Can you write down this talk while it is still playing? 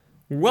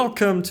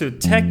Welcome to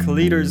Tech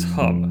Leaders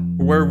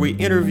Hub, where we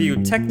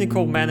interview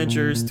technical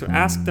managers to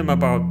ask them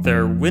about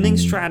their winning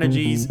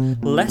strategies,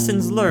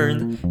 lessons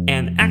learned,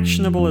 and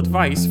actionable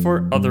advice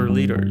for other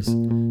leaders.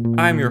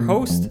 I'm your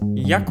host,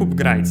 Jakub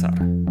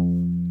Grajcar.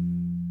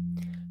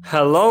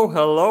 Hello,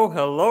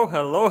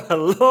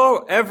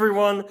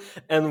 everyone,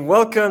 and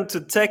welcome to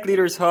Tech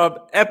Leaders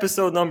Hub,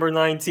 episode number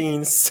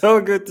 19.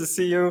 So good to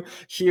see you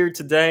here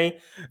today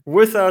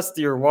with us,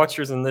 dear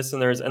watchers and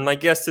listeners. And my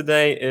guest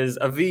today is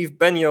Aviv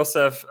Ben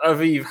Yosef.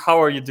 Aviv,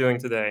 how are you doing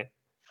today?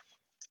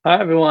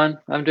 Hi, everyone.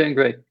 I'm doing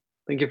great.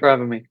 Thank you for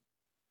having me.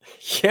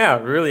 Yeah,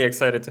 really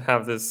excited to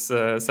have this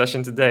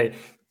session today.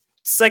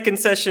 Second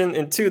session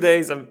in 2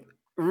 days. I'm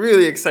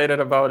really excited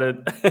about it.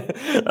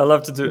 I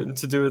love to do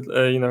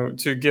it.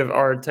 To give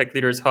our Tech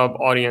Leaders Hub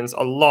audience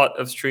a lot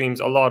of streams,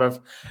 a lot of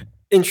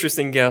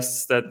interesting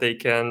guests that they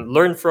can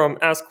learn from,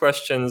 ask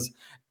questions,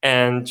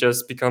 and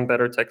just become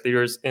better tech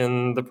leaders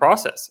in the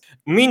process.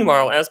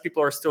 Meanwhile, as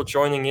people are still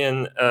joining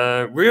in,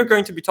 we're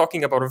going to be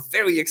talking about a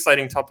very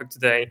exciting topic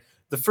today.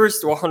 The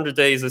first 100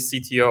 days as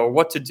CTO,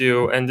 what to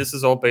do, and this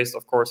is all based,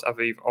 of course,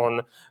 Aviv,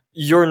 on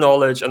your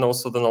knowledge and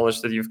also the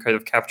knowledge that you've kind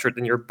of captured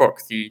in your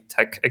book, the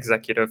Tech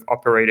Executive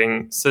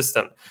Operating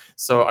System.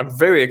 So I'm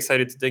very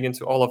excited to dig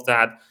into all of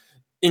that.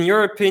 In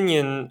your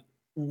opinion,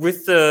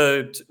 with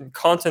the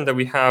content that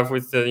we have,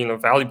 with the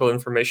valuable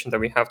information that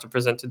we have to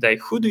present today,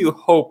 who do you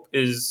hope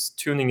is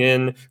tuning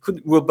in? Who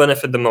will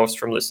benefit the most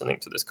from listening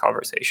to this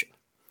conversation?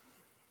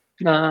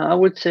 I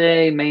would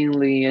say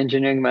mainly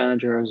engineering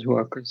managers who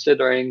are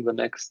considering the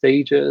next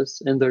stages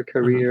in their Mhm.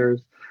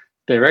 careers,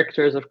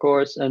 directors, of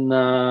course. And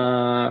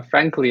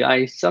frankly,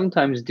 I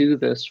sometimes do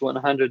this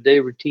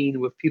 100-day routine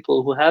with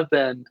people who have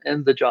been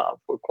in the job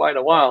for quite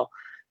a while,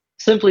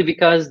 simply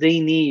because they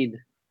need,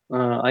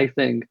 I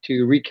think,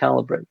 to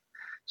recalibrate.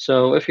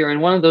 So if you're in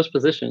one of those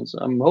positions,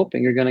 I'm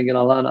hoping you're going to get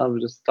a lot out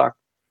of this talk.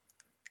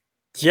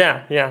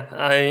 Yeah.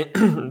 I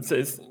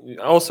it's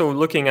also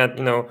looking at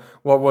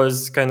what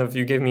was kind of,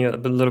 you gave me a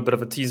little bit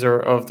of a teaser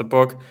of the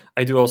book.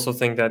 I do also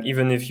think that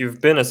even if you've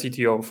been a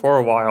CTO for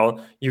a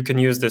while, you can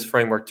use this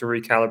framework to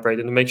recalibrate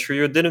and to make sure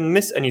you didn't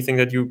miss anything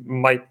that you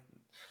might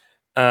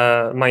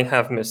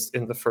have missed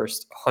in the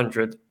first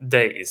 100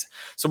 days.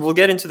 So we'll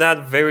get into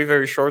that very,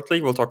 very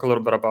shortly. We'll talk a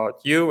little bit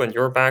about you and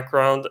your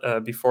background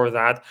before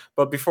that.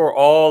 But before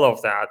all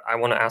of that, I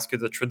want to ask you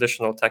the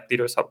traditional Tech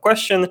Leaders Hub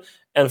question.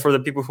 And for the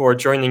people who are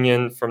joining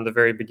in from the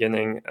very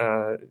beginning,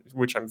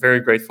 which I'm very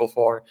grateful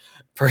for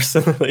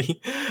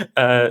personally,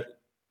 I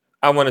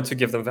wanted to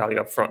give them value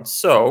up front.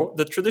 So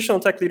the traditional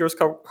Tech Leaders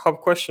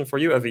Hub question for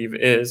you, Aviv,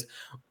 is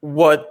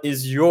what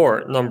is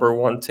your number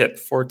one tip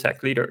for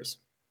tech leaders?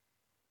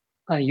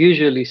 I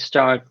usually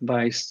start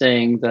by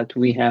saying that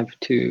we have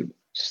to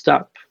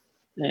stop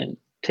and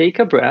take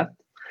a breath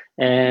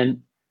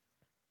and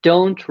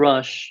don't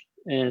rush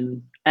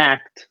and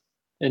act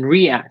and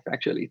react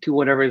actually to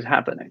whatever is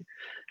happening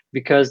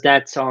because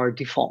that's our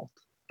default.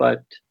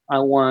 But I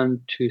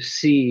want to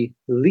see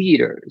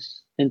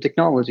leaders in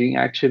technology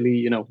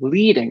actually,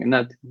 leading and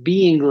not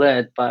being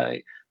led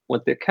by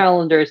what the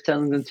calendar is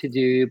telling them to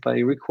do, by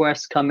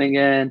requests coming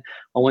in.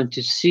 I want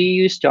to see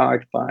you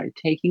start by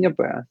taking a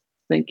breath,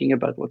 thinking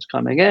about what's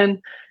coming in,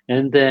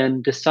 and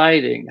then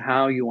deciding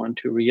how you want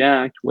to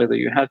react, whether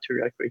you have to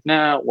react right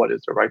now, what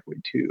is the right way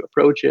to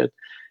approach it,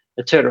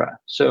 etc.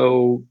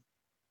 So,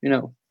 you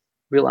know,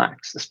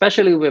 relax,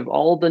 especially with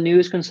all the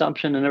news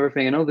consumption and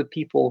everything. I know that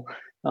people,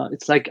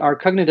 it's like our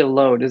cognitive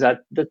load is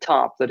at the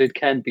top that it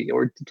can be,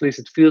 or at least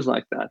it feels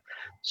like that.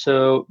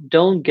 So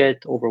don't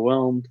get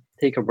overwhelmed.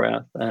 Take a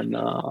breath, and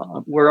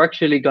we're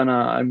actually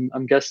gonna,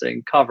 I'm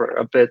guessing, cover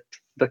a bit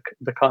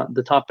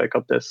the topic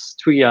of this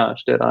triage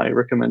that I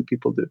recommend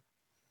people do.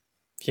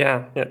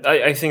 Yeah.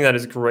 I think that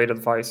is great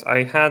advice.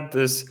 I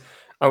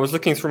was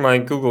looking through my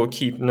Google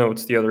Keep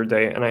notes the other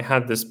day, and I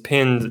had this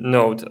pinned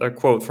note, a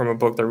quote from a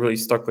book that really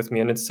stuck with me.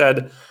 And it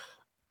said,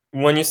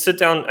 when you sit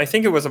down, I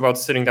think it was about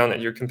sitting down at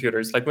your computer.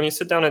 It's like when you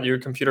sit down at your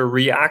computer,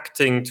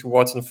 reacting to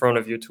what's in front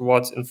of you, to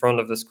what's in front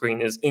of the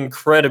screen is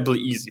incredibly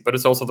easy, but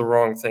it's also the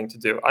wrong thing to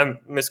do. I'm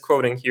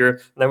misquoting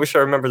here, and I wish I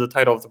remember the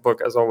title of the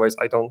book. As always,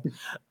 I don't.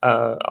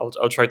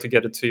 I'll try to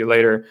get it to you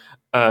later,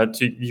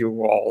 to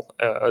you all,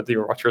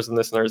 dear watchers and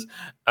listeners.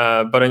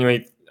 But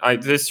anyway,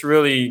 this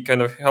really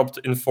kind of helped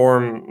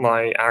inform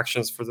my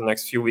actions for the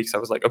next few weeks. I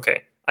was like,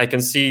 okay, I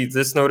can see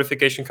this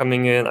notification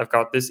coming in. I've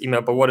got this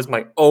email, but what is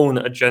my own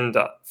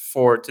agenda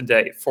for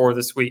today, for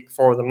this week,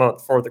 for the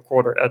month, for the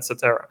quarter,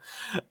 etc.?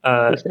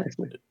 Uh,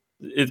 Precisely.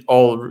 it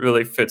all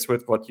really fits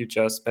with what you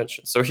just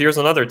mentioned. So here's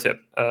another tip,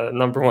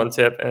 number one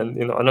tip, and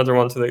another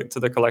one to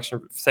the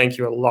collection. Thank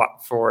you a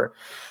lot for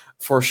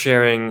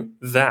sharing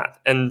that.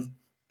 And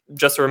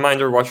just a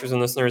reminder, watchers and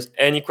listeners,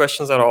 any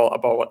questions at all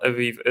about what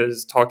Aviv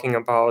is talking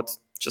about,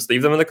 just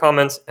leave them in the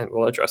comments and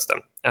we'll address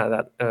them.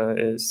 That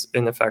is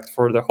in effect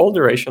for the whole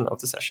duration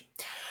of the session.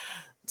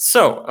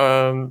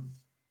 So,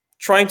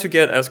 trying to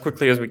get as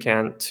quickly as we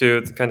can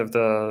to kind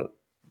of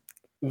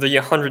the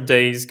 100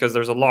 days, because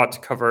there's a lot to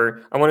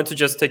cover, I wanted to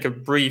just take a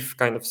brief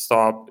kind of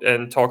stop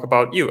and talk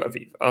about you,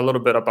 Aviv. A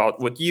little bit about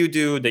what you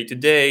do day to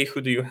day.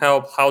 Who do you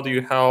help? How do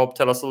you help?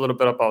 Tell us a little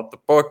bit about the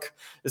book.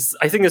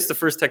 I think it's the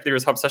first Tech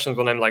Leaders Hub sessions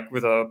when I'm like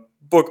with a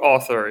book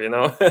author,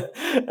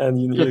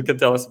 and you can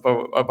tell us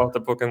about the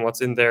book and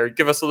what's in there.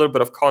 Give us a little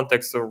bit of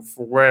context of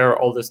where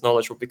all this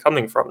knowledge will be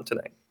coming from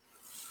today.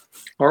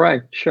 All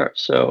right, sure.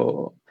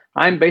 So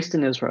I'm based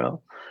in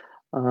Israel.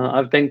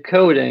 I've been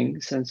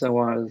coding since I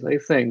was, I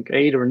think,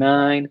 8 or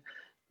 9.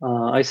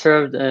 I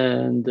served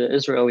in the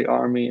Israeli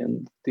army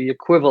and the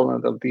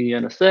equivalent of the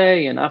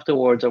NSA, and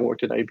afterwards I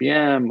worked at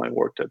IBM, I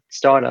worked at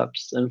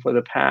startups, and for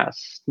the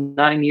past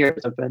 9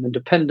 years I've been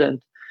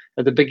independent.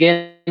 At the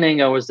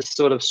beginning, I was this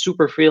sort of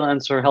super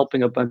freelancer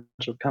helping a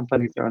bunch of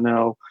companies that are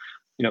now,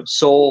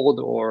 sold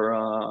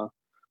or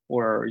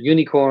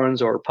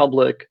unicorns or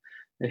public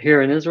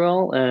here in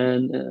Israel.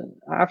 And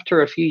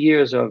after a few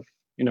years of,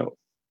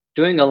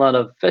 doing a lot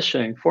of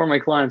fishing for my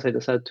clients, I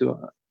decided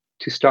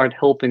to start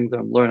helping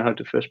them learn how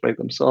to fish by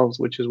themselves,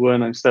 which is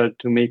when I started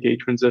to make a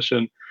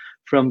transition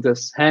from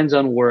this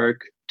hands-on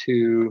work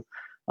to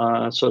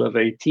sort of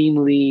a team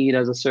lead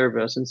as a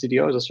service and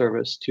CDO as a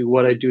service to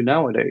what I do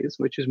nowadays,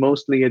 which is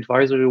mostly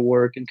advisory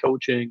work and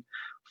coaching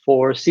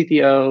for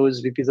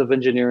CTOs, VPs of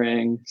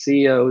engineering,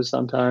 CEOs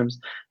sometimes,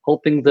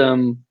 helping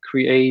them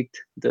create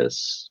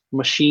this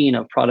machine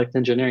of product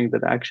engineering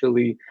that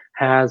actually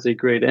has a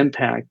great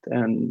impact.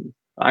 And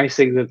I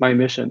say that my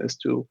mission is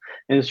to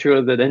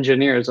ensure that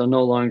engineers are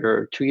no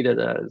longer treated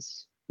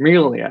as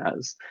merely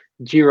as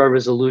Jira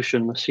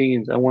resolution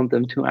machines. I want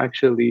them to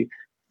actually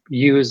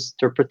use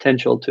their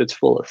potential to its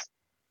fullest.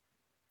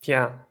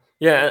 Yeah.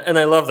 Yeah, and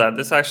I love that.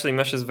 This actually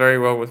meshes very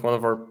well with one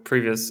of our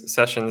previous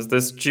sessions.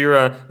 This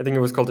Jira, I think it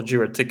was called the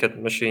Jira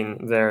ticket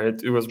machine there.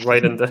 It was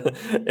right in the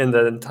in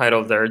the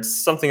title there. It's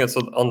something that's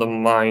on the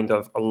mind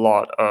of a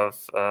lot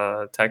of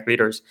tech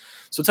leaders.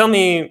 So tell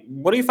me,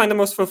 what do you find the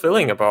most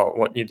fulfilling about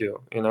what you do?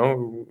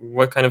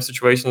 What kind of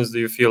situations do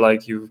you feel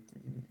like you've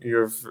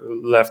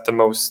left the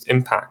most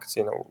impact?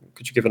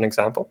 Could you give an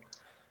example?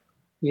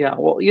 Yeah,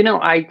 well,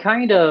 I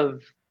kind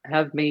of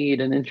have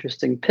made an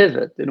interesting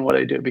pivot in what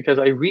I do because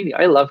I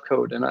love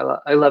code and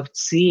I love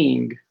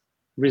seeing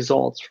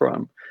results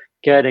from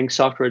getting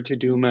software to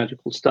do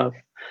magical stuff.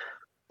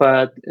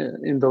 But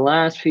in the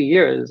last few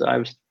years,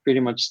 I've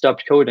pretty much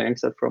stopped coding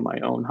except for my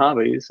own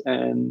hobbies,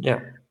 and Yeah.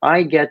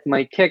 I get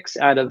my kicks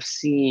out of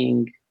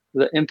seeing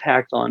the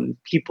impact on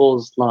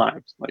people's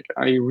lives. Like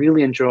I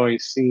really enjoy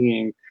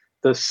seeing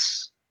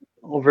this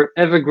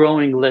ever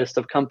growing list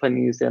of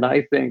companies that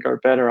I think are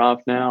better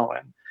off now.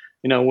 And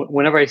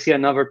whenever I see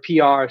another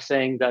PR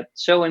saying that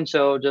so and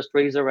so just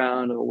raised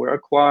around or were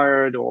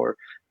acquired or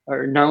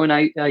now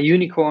a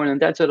unicorn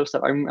and that sort of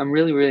stuff, I'm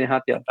really really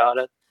happy about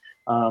it.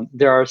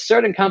 There are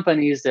certain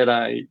companies that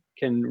I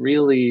can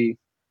really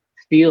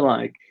feel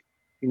like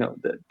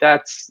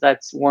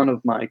that's one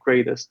of my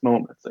greatest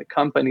moments, like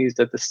companies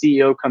that the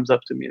CEO comes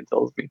up to me and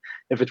tells me,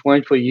 if it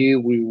weren't for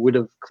you, we would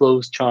have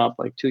closed shop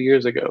like 2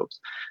 years ago.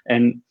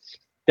 And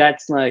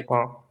that's like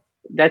Wow.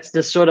 that's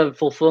the sort of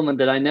fulfillment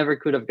that I never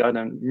could have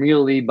gotten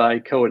merely by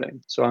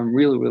coding. So I'm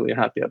really really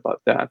happy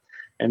about that,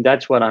 and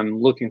that's what I'm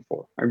looking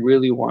for. I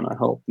really want to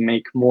help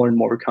make more and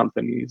more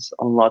companies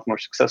a lot more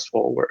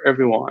successful, where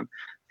everyone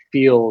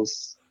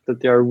feels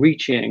that they're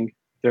reaching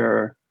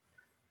their,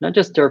 not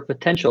just their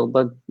potential,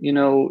 but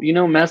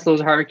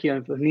Maslow's hierarchy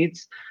of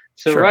needs.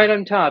 So right Sure.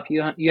 on top,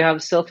 you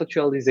have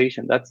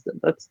self-actualization. That's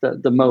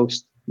the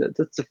most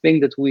that's the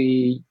thing that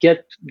we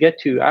get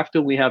to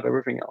after we have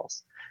everything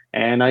else.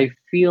 And I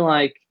feel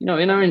like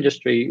in our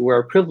industry,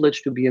 we're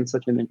privileged to be in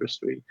such an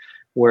industry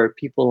where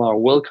people are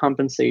well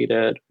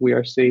compensated, we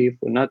are safe,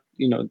 we're not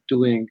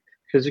doing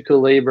physical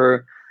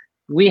labor,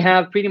 we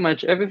have pretty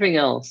much everything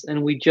else,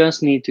 and we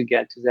just need to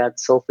get to that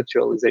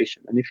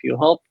self-actualization. And if you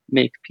help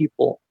make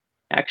people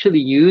actually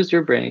use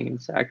their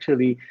brains,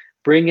 actually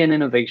bring in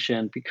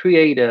innovation, be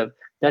creative,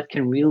 that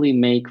can really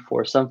make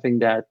for something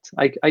that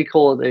I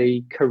call it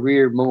a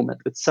career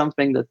moment. It's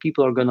something that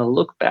people are going to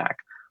look back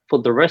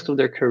for the rest of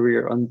their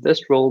career on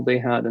this role they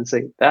had and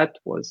say, that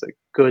was a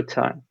good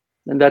time.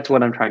 And that's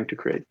what I'm trying to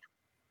create.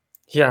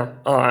 Yeah,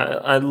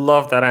 I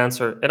love that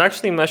answer. It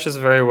actually meshes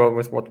very well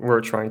with what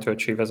we're trying to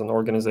achieve as an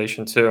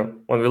organization too.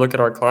 When we look at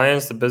our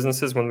clients, the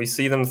businesses, when we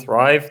see them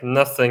thrive,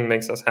 nothing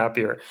makes us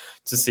happier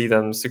to see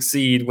them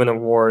succeed, win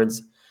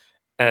awards,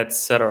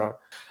 etc.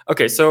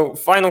 Okay, so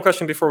final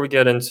question before we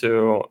get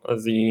into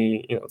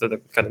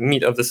the kind of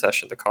meat of the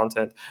session, the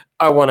content.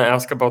 I want to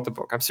ask about the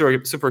book. I'm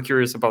super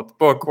curious about the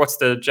book. What's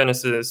the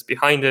genesis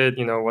behind it?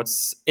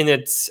 What's in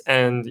it,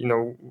 and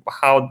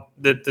how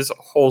did this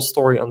whole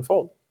story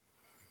unfold?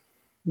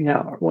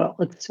 Yeah, well,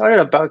 it started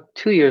about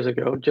 2 years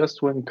ago,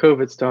 just when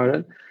COVID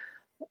started.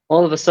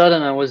 All of a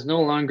sudden, I was no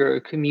longer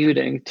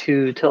commuting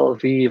to Tel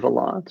Aviv a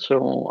lot.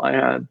 So I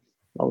had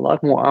a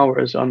lot more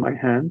hours on my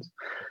hands.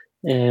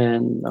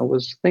 And I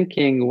was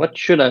thinking, what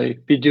should I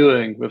be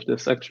doing with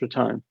this extra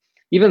time?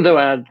 Even though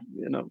I had,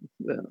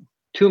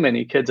 too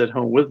many kids at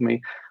home with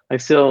me, I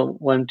still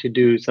wanted to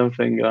do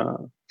something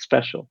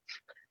special.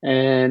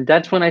 And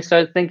that's when I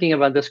started thinking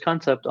about this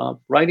concept of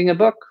writing a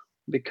book,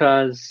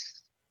 because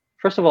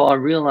first of all, I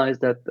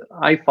realized that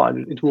I thought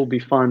it will be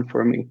fun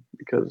for me,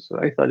 because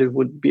I thought it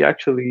would be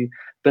actually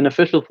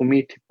beneficial for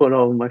me to put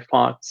all my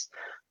thoughts,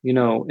 in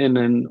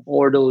an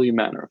orderly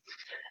manner.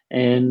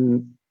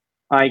 And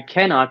I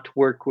cannot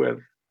work with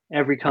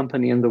every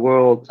company in the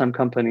world. Some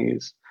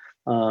companies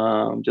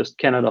just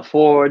cannot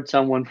afford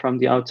someone from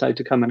the outside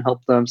to come and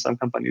help them. Some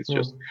companies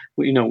just,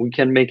 Mm. we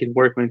can make it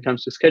work when it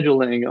comes to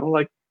scheduling. I'm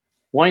like,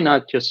 why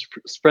not just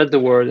spread the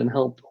word and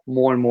help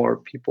more and more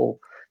people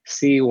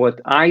see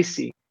what I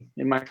see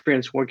in my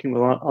experience working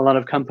with a lot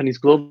of companies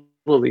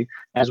globally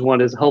as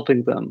what is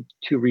helping them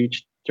to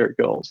reach their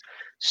goals.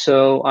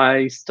 So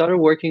I started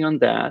working on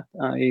that.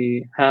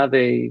 I have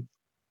a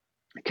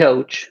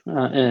coach,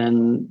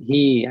 and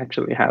he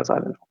actually has, I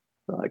don't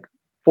know, like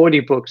 40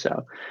 books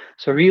out.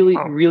 So really,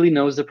 Wow. really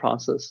knows the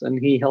process, and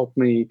he helped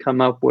me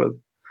come up with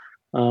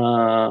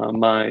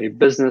my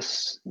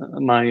business,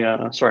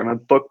 my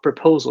book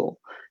proposal.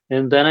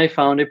 And then I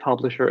found a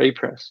publisher, a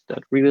press,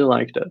 that really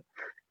liked it.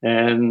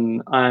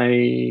 And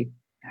I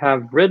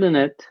have written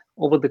it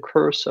over the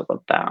course of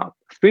about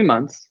 3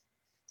 months,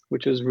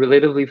 which is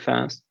relatively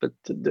fast. But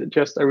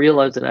just I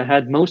realized that I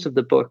had most of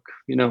the book,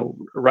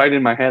 right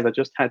in my head. I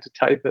just had to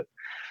type it.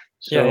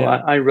 Yeah, So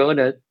yeah. I wrote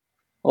it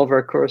over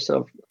a course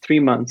of 3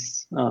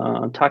 months,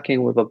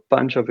 talking with a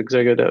bunch of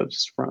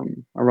executives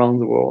from around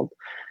the world.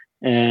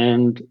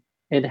 And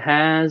it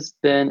has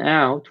been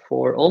out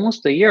for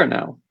almost a year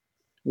now,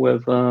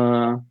 with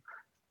a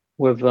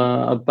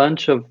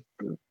bunch of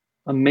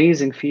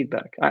amazing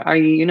feedback. I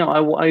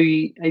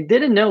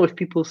didn't know if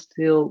people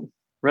still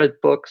read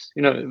books.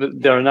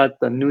 They're not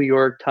the New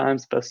York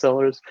Times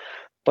bestsellers,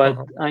 but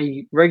Uh-huh.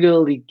 I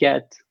regularly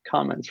get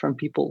comments from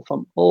people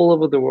from all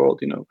over the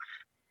world.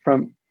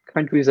 From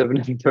countries I've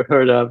never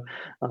heard of,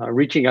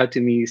 reaching out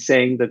to me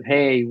saying that,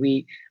 hey,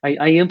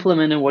 I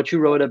implemented what you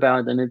wrote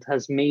about, and it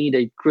has made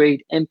a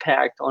great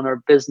impact on our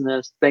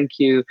business. Thank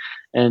you.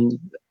 And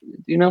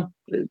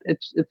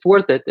it's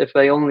worth it if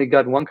I only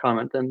got one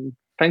comment, and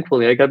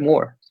thankfully I got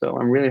more. So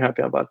I'm really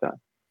happy about that.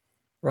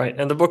 Right.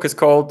 And the book is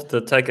called The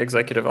Tech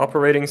Executive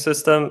Operating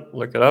System.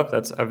 Look it up.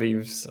 That's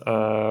Aviv's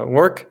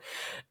work.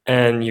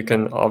 And you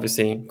can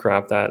obviously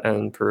grab that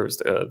and peruse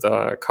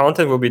the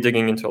content. We'll be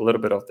digging into a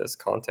little bit of this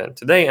content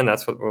today, and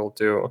that's what we'll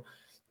do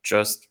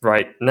just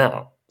right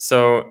now.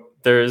 So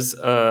there's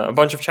a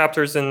bunch of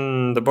chapters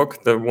in the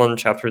book. The one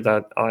chapter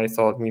that I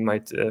thought we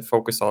might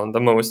focus on the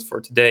most for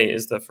today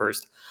is the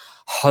first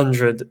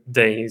 100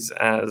 days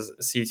as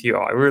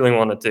CTO. I really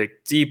want to dig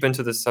deep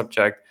into this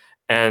subject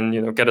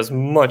and get as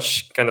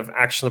much kind of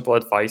actionable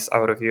advice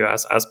out of you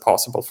as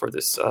possible for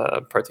this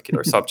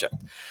particular subject.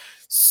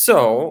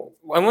 So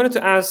I wanted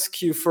to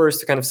ask you first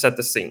to kind of set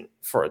the scene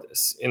for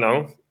this.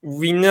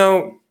 We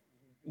know,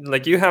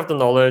 like, you have the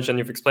knowledge and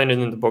you've explained it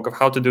in the book of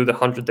how to do the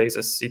 100 days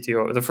as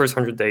CTO, the first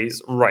 100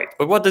 days, right?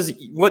 But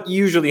what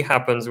usually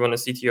happens when a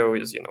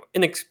CTO is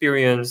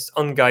inexperienced,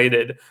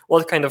 unguided?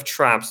 What kind of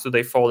traps do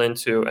they fall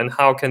into, and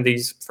how can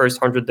these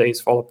first 100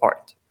 days fall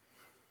apart?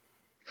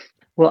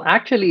 Well,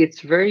 actually, it's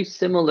very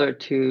similar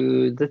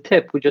to the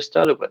tip we just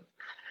started with.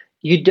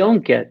 You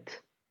don't get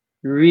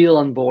real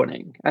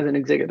onboarding as an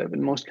executive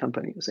in most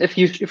companies. If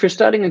you're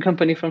starting a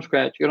company from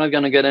scratch, you're not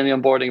going to get any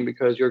onboarding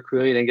because you're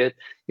creating it.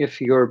 If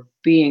you're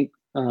being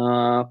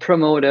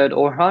promoted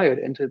or hired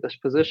into this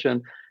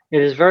position,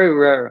 it is very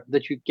rare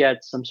that you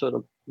get some sort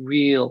of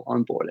real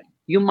onboarding.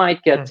 You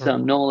might get Mm-hmm.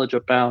 some knowledge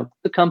about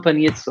the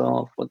company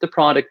itself, what the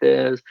product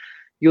is.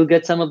 You'll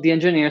get some of the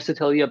engineers to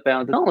tell you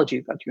about the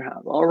technology that you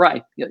have. All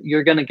right,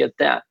 you're going to get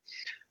that.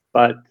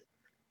 But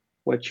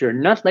what you're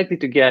not likely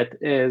to get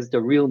is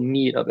the real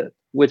meat of it,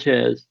 which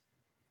is,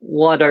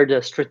 what are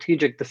the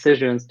strategic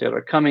decisions that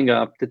are coming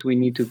up that we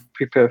need to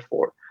prepare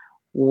for?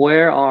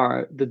 Where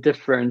are the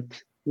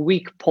different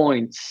weak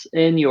points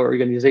in your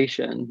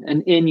organization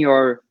and in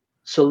your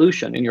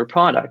solution, in your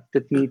product,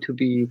 that need to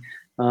be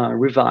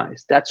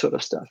revised? That sort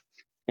of stuff.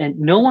 And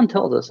no one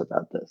tells us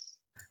about this.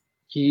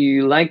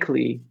 You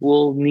likely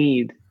will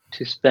need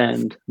to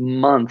spend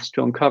months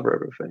to uncover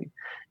everything.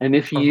 And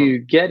if Mm-hmm. you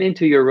get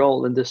into your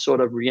role in this sort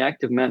of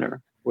reactive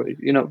manner,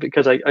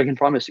 because I can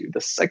promise you,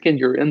 the second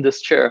you're in this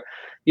chair,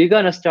 you're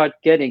going to start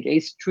getting a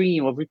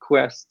stream of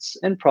requests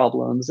and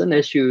problems and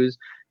issues,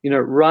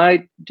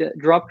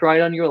 dropped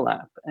right on your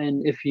lap.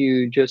 And if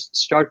you just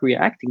start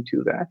reacting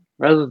to that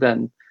rather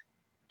than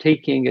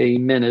taking a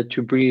minute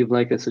to breathe,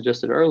 like I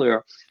suggested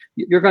earlier,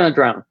 you're going to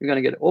drown. You're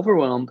going to get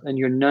overwhelmed, and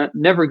you're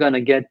never going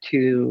to get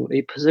to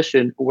a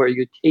position where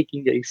you're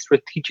taking a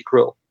strategic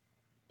role.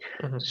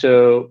 Mm-hmm.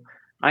 So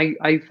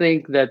I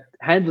think that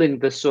handling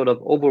this sort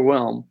of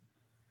overwhelm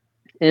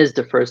is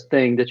the first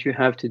thing that you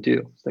have to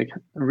do. It's like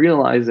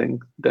realizing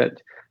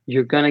that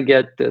you're going to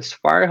get this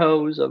fire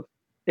hose of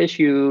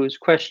issues,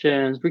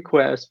 questions,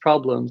 requests,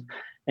 problems,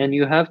 and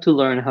you have to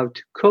learn how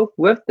to cope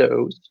with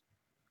those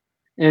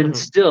and Mm-hmm.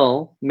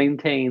 still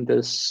maintain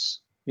this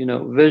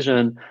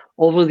vision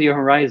over the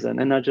horizon,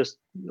 and not just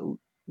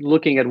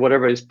looking at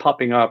whatever is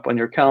popping up on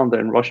your calendar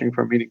and rushing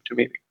from meeting to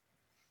meeting.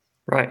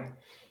 Right.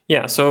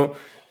 Yeah, so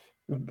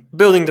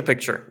building the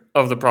picture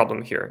of the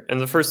problem here.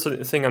 And the first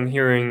thing I'm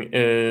hearing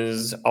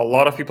is a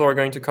lot of people are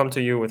going to come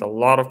to you with a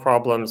lot of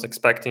problems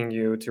expecting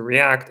you to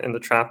react, and the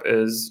trap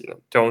is,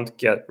 don't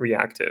get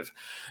reactive.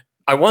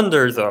 I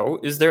wonder though,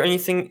 is there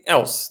anything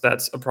else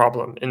that's a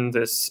problem in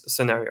this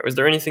scenario? Is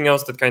there anything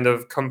else that kind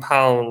of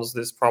compounds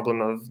this problem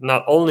of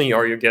not only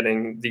are you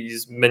getting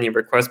these many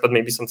requests, but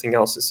maybe something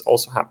else is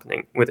also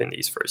happening within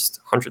these first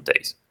 100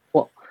 days?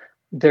 Well,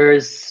 there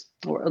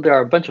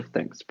are a bunch of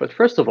things, but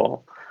first of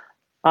all,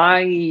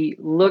 I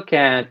look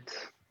at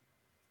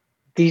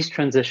these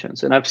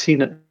transitions, and I've seen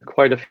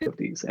quite a few of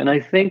these, and I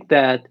think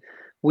that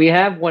we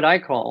have what I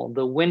call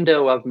the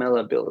window of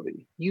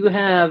malleability. You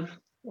have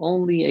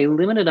only a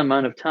limited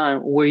amount of time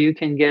where you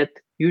can get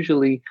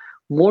usually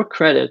more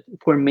credit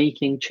for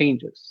making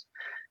changes.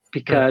 Mm-hmm.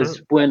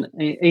 Because when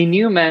a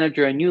new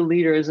manager, a new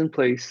leader is in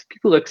place,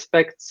 people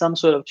expect some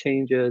sort of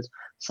changes,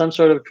 some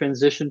sort of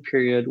transition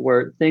period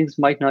where things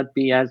might not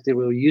be as they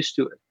were used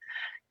to it.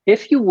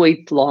 If you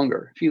wait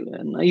longer,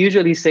 and I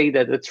usually say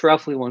that it's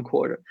roughly 1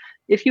 quarter.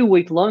 If you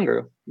wait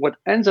longer, what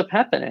ends up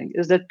happening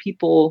is that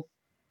people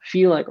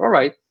feel like, all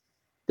right,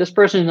 this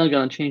person is not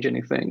going to change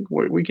anything.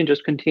 We can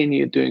just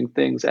continue doing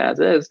things as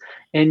is.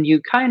 And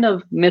you kind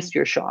of miss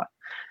your shot.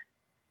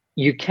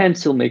 You can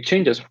still make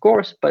changes, of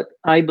course, but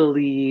I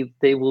believe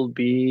they will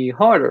be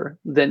harder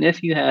than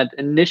if you had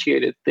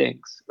initiated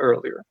things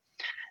earlier.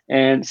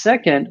 And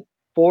second,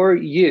 for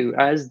you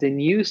as the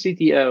new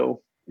CTO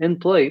in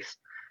place,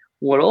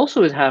 what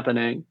also is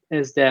happening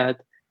is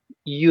that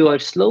you are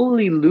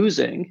slowly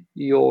losing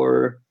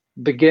your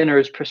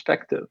beginner's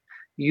perspective.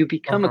 You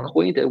become Uh-huh.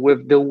 acquainted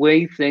with the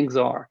way things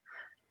are.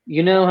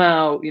 You know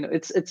how,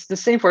 it's the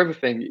same for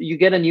everything. You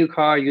get a new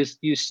car,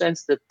 you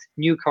sense that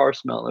new car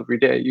smell every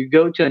day. You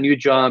go to a new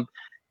job,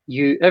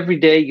 you every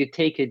day you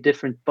take a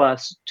different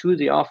bus to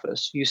the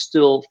office. You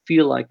still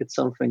feel like it's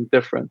something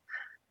different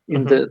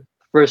in Mm-hmm. the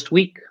first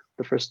week,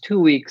 the first 2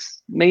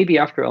 weeks, maybe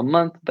after a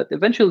month, but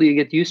eventually you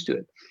get used to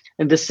it.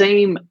 And the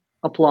same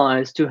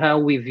applies to how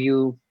we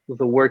view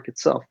the work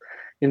itself.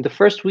 In the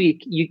first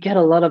week, you get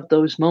a lot of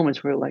those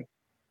moments where you're like,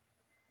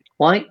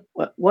 why,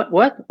 why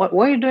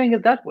are you doing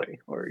it that way?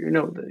 Or,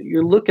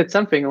 you look at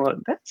something and like,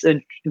 that's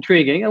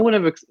intriguing. I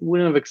wouldn't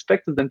have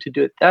expected them to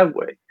do it that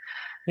way.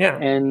 Yeah.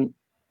 And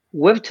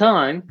with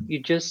time,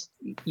 you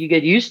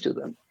get used to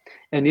them.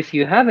 And if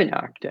you haven't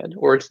acted,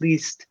 or at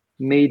least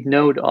made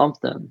note of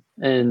them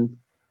and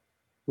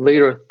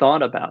later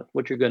thought about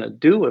what you're going to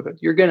do with it,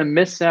 you're going to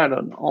miss out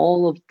on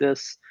all of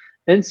this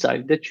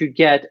insight that you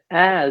get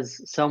as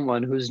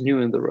someone who's new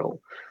in the role.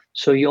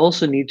 So you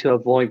also need to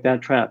avoid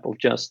that trap of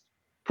just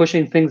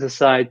pushing things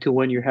aside to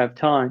when you have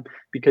time,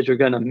 because you're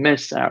going to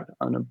miss out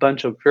on a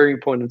bunch of very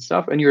important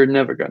stuff and you're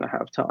never going to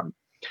have time.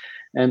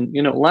 And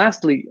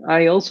lastly,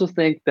 I also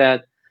think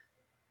that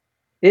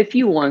if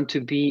you want to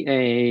be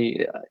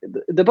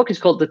the book is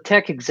called The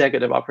Tech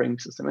Executive Operating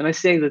System, and I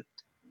say that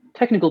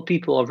technical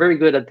people are very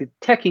good at the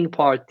teching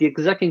part. The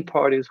execing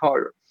part is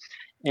harder.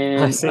 I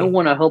And I see.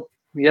 want to help,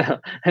 yeah,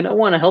 and I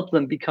want to help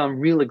them become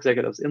real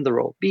executives in the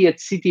role, be it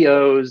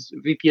CTOs,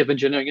 VP of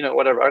engineering,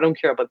 whatever. I don't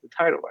care about the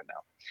title right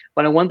now,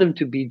 but I want them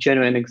to be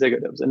genuine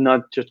executives and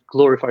not just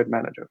glorified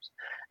managers.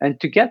 And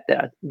to get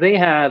that, they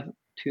have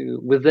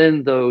to,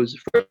 within those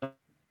first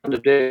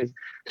 100 days,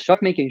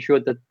 start making sure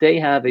that they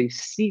have a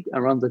seat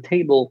around the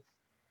table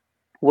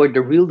where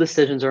the real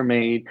decisions are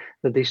made,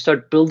 that they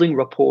start building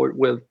rapport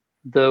with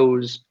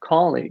those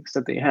colleagues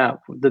that they have,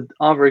 the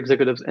other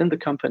executives in the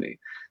company,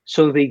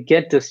 so they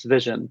get this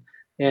vision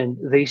and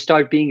they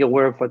start being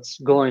aware of what's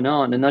going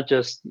on and not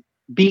just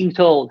being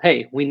told,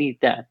 hey, we need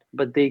that,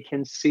 but they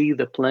can see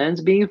the plans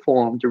being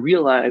formed to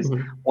realize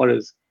Mhm. what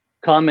is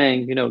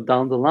coming,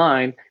 down the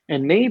line,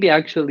 and maybe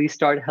actually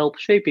start help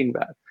shaping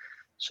that.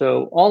 So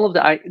all of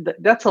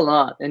that's a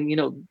lot, and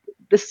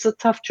this is a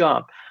tough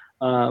job,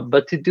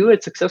 but to do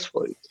it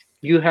successfully,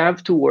 you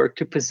have to work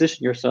to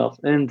position yourself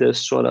in this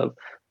sort of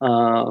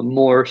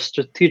more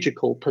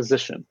strategical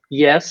position.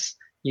 Yes,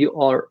 you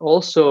are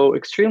also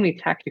extremely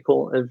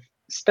tactical,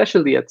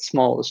 especially at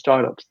small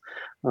startups,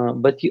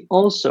 but you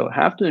also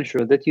have to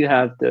ensure that you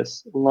have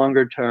this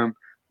longer term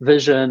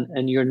vision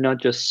and you're not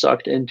just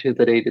sucked into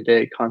the day to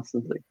day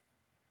constantly.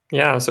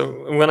 Yeah, so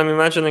when I'm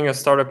imagining a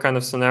startup kind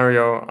of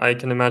scenario, I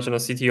can imagine a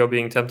CTO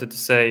being tempted to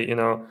say,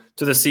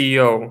 to the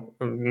CEO,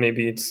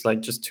 maybe it's like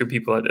just two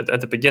people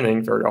at the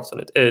beginning, very often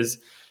it is,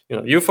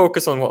 you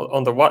focus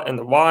on the what and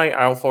the why,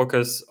 I'll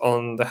focus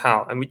on the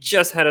how. And we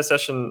just had a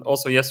session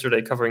also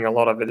yesterday covering a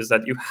lot of it, is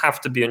that you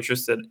have to be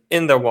interested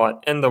in the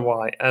what and the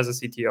why as a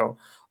CTO,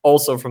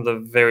 also from the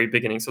very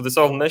beginning. So this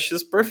all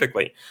meshes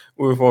perfectly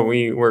with what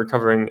we were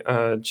covering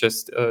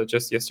just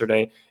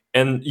yesterday,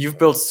 and you've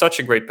built such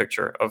a great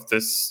picture of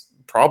this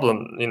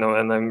problem,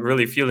 and I'm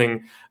really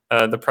feeling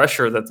the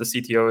pressure that the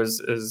CTO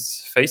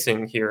is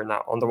facing here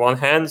now. On the one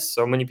hand,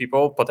 so many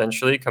people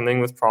potentially coming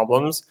with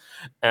problems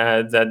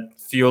that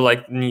feel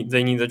like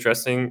they need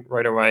addressing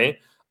right away.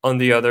 On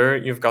the other,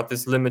 you've got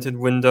this limited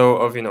window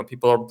of,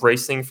 people are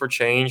bracing for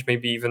change,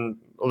 maybe even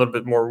a little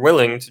bit more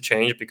willing to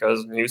change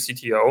because new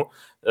CTO,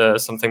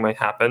 something might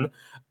happen.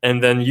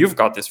 And then you've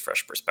got this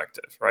fresh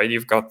perspective, right?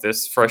 You've got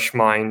this fresh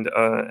mind,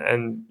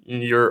 and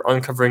you're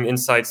uncovering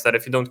insights that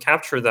if you don't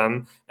capture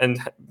them and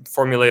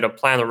formulate a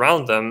plan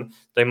around them,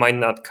 they might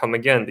not come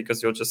again,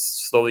 because you'll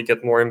just slowly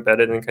get more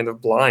embedded and kind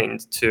of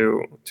blind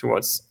to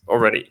what's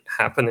already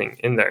happening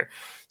in there.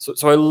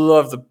 So I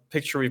love the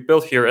picture we've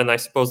built here, and I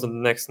suppose the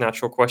next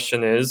natural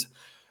question is,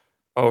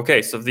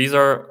 okay, so these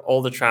are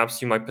all the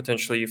traps you might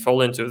potentially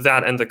fall into,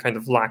 that and the kind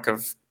of lack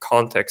of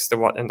context, the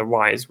what and the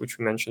whys, which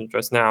we mentioned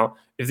just now.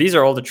 If these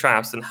are all the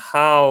traps, then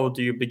how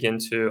do you begin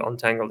to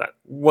untangle that?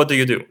 What do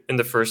you do in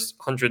the first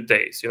 100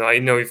 days? I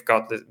know you've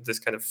got this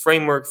kind of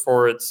framework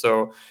for it,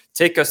 so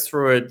take us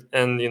through it.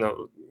 And,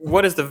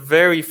 what is the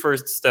very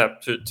first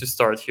step to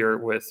start here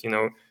with,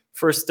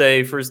 first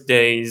day, first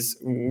days?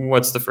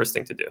 What's the first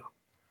thing to do?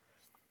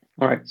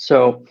 All right.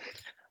 So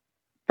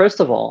first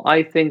of all,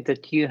 I think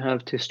that you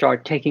have to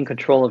start taking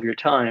control of your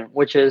time,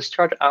 which is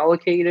start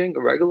allocating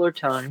regular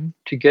time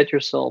to get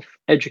yourself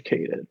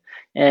educated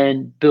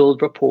and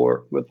build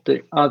rapport with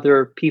the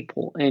other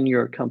people in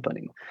your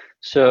company.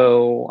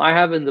 So I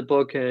have in the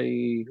book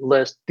a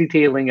list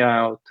detailing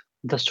out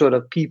the sort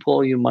of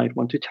people you might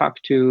want to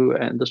talk to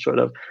and the sort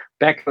of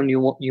background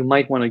you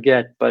might want to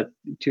get. But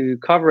to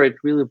cover it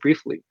really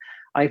briefly,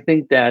 I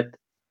think that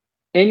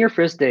in your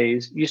first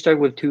days, you start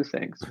with two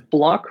things.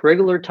 Block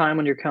regular time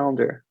on your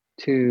calendar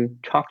to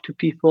talk to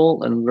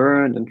people and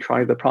learn and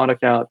try the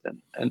product out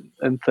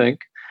and think.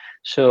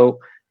 So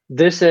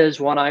this is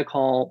what I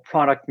call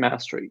product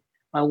mastery.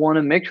 I want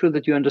to make sure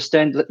that you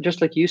understand, just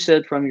like you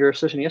said from your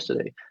session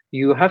yesterday,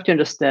 you have to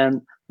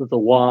understand the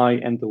why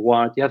and the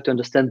what. You have to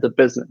understand the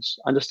business,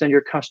 understand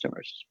your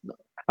customers.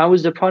 How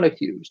is the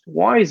product used?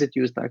 Why is it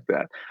used like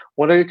that?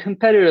 What are your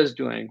competitors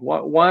doing?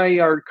 Why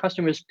are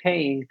customers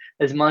paying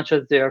as much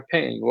as they are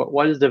paying?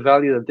 What is the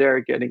value that they're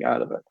getting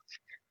out of it?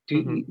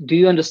 Do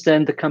you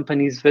understand the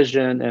company's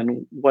vision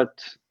and what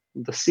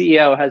the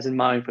CEO has in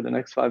mind for the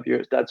next 5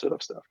 years? That sort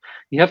of stuff.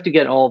 You have to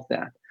get all of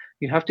that.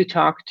 You have to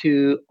talk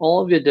to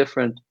all of your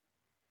different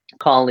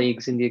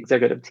colleagues in the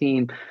executive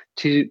team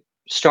to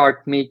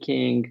start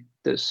making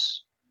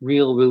this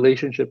real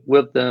relationship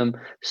with them.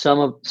 Some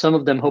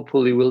of them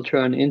hopefully will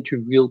turn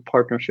into real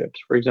partnerships,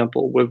 for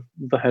example, with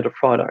the head of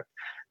product,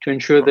 to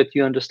ensure that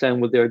you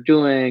understand what they're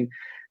doing.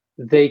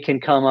 They can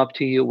come up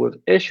to you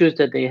with issues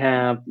that they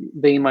have.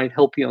 They might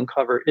help you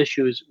uncover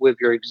issues with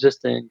your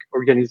existing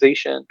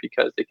organization,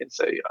 because they can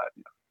say,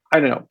 I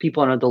don't know,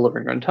 people are not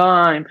delivering on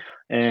time,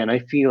 and I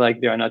feel like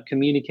they are not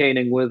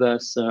communicating with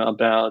us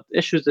about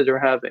issues that they're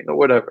having or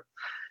whatever.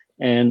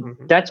 And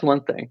that's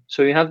one thing.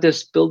 So you have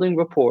this building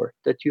rapport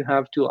that you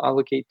have to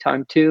allocate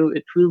time to.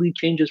 It really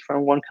changes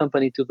from one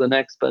company to the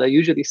next. But I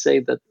usually say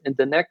that in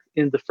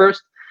the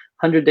first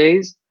 100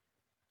 days,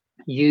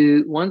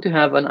 you want to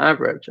have an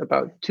average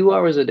about 2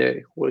 hours a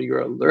day where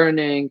you're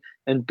learning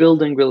and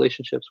building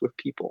relationships with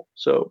people.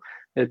 So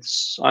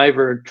it's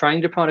either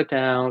trying the product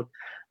out,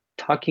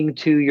 talking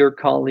to your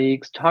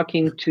colleagues,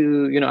 talking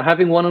to,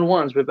 having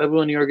one-on-ones with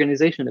everyone in your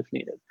organization if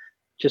needed.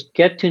 Just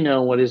get to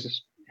know what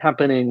is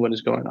happening, what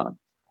is going on.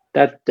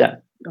 That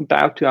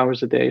about 2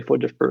 hours a day for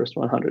the first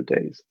 100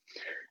 days.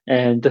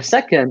 And the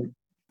second,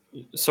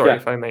 sorry,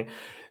 if I may.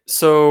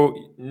 So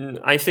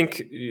I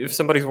think if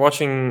somebody's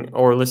watching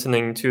or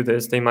listening to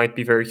this, they might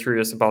be very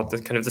curious about the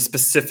kind of the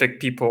specific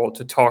people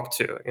to talk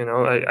to.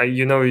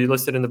 You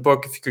listed in the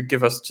book. If you could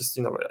give us just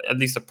at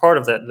least a part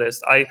of that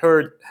list. I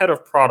heard head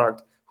of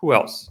product. Who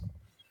else?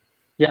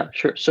 Yeah,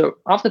 sure. So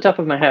off the top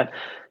of my head,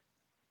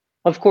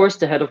 of course,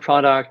 the head of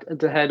product,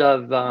 the head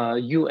of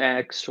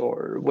UX,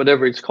 or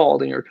whatever it's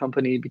called in your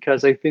company,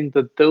 because I think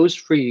that those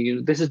three,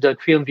 this is the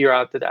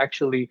triumvirate that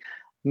actually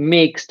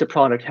makes the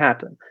product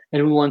happen.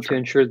 And we want to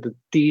ensure that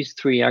these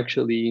three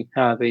actually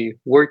have a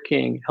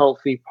working,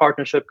 healthy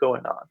partnership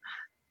going on,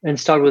 and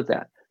start with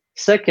that.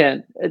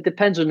 Second, it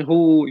depends on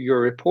who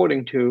you're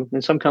reporting to.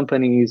 In some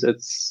companies,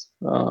 it's,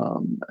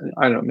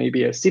 I don't know,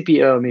 maybe a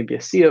CPO, maybe a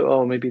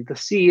COO, maybe the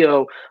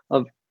CEO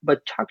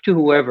but talk to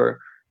whoever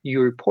you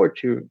report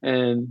to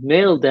and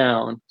nail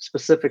down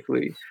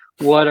specifically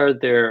what are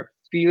their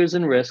fears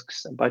and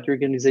risks about your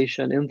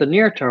organization in the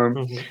near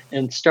term,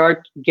 and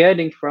start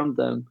getting from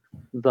them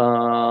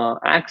the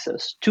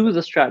access to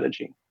the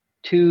strategy,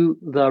 to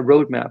the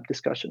roadmap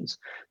discussions.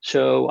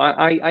 So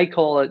I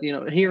call it,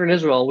 here in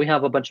Israel, we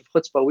have a bunch of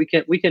chutzpah.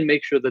 We can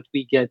make sure that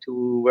we get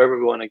to wherever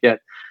we want to get.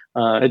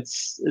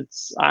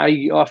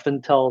 I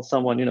often tell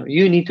someone,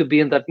 you need to be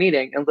in that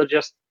meeting, and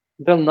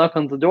they'll knock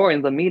on the door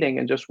in the meeting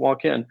and just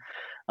walk in.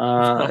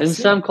 In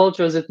some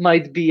cultures, it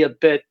might be a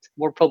bit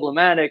more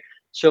problematic.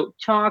 So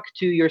talk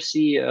to your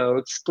CEO,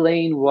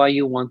 explain why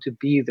you want to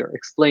be there,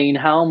 explain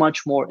how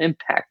much more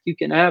impact you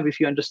can have if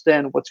you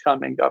understand what's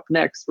coming up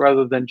next,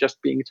 rather than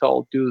just being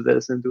told, do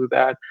this and do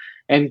that,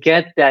 and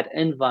get that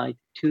invite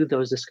to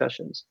those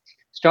discussions.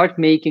 Start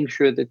making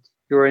sure that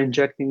you're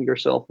injecting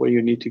yourself where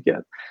you need to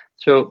get.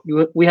 So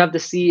we have the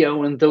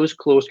CEO and those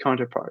close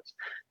counterparts.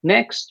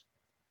 Next,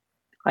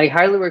 I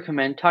highly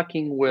recommend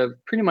talking with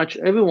pretty much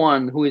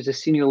everyone who is a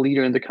senior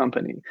leader in the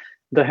company,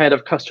 the head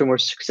of customer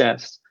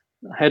success,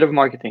 head of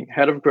marketing,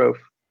 head of growth,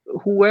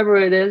 whoever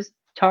it is,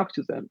 talk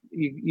to them.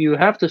 You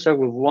have to start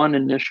with one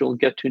initial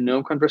get to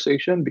know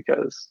conversation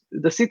because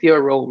the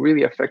CTO role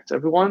really affects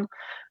everyone.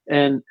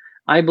 And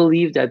I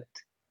believe that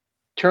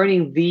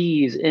turning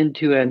these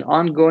into an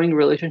ongoing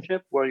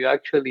relationship where you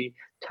actually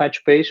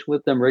touch base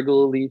with them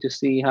regularly to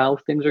see how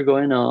things are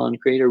going on,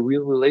 create a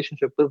real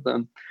relationship with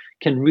them,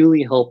 can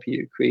really help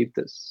you create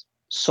this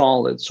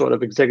solid sort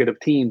of executive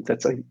team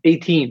that's like a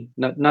team,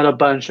 not a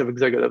bunch of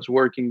executives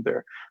working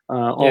there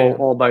Yeah, yeah.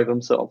 all by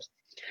themselves.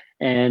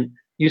 And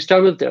you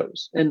start with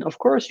those. And of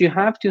course, you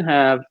have to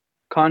have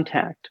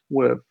contact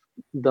with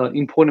the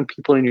important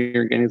people in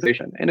your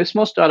organization. In a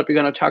small startup,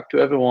 you're going to talk to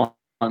everyone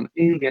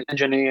in the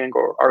engineering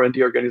or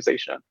R&D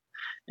organization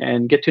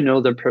and get to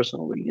know them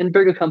personally. In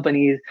bigger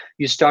companies,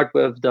 you start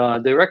with the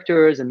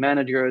directors and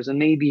managers, and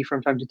maybe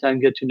from time to time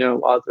get to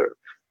know other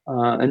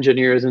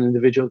engineers and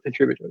individual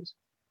contributors.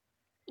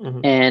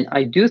 Hmm. And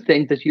I do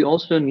think that you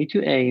also need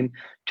to aim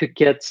to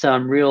get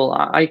some real,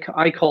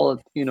 I call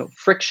it,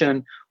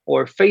 friction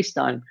or face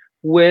time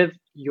with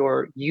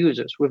your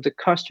users, with the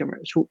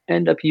customers who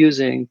end up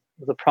using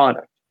the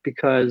product.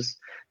 Because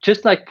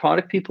just like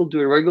product people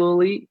do it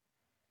regularly,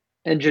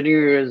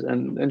 engineers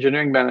and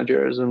engineering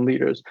managers and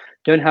leaders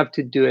don't have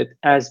to do it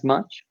as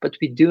much, but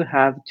we do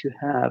have to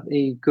have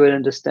a good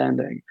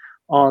understanding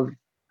of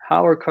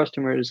how our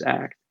customers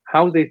act,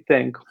 how they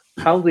think,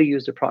 how they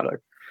use the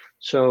product.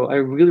 So I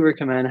really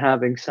recommend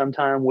having some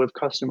time with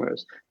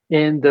customers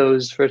in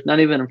those first,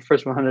 not even in the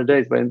first 100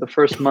 days, but in the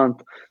first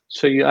month,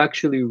 so you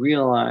actually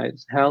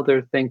realize how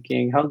they're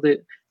thinking,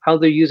 how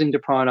they're using the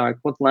product,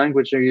 what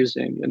language they're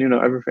using, and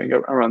everything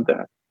around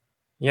that.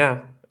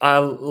 Yeah, I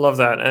love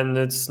that. And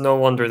it's no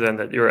wonder then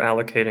that you're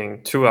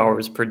allocating 2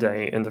 hours per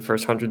day in the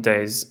first 100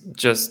 days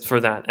just for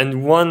that.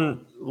 And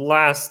one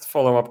last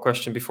follow-up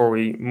question before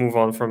we move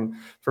on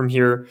from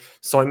here.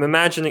 So I'm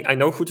imagining I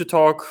know who to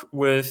talk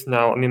with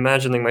now. I'm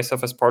imagining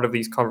myself as part of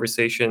these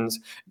conversations.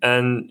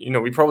 And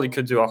we probably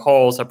could do a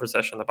whole separate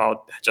session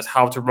about just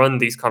how to run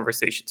these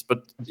conversations.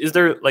 But is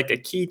there like a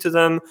key to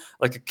them,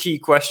 like a key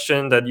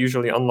question that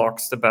usually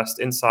unlocks the best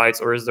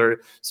insights, or is there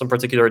some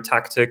particular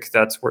tactic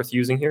that's worth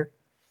using here?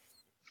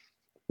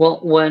 Well,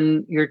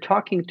 when you're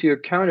talking to your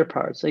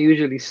counterparts, I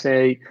usually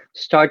say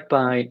start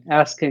by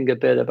asking a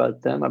bit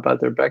about them,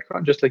 about their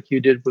background, just like you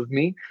did with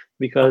me,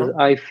 because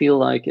Uh-huh. I feel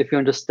like if you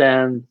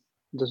understand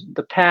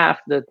the path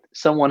that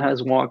someone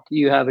has walked,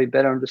 you have a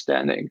better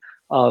understanding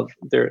of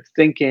their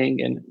thinking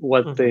and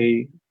what Mhm.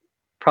 they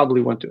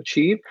probably want to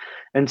achieve.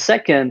 And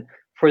second,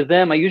 for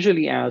them, I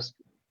usually ask,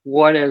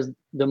 what is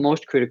the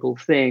most critical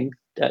thing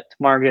that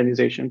my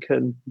organization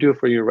can do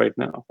for you right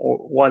now? Or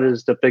what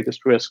is the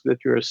biggest risk that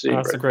you're seeing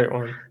That's a right now? great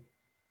one.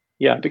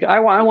 Yeah, because I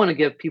want to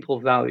give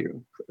people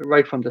value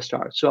right from the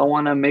start. So I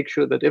want to make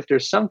sure that if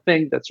there's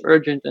something that's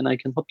urgent and I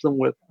can help them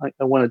with,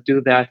 I want to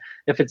do that.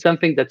 If it's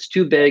something that's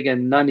too big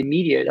and non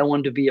immediate, I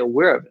want to be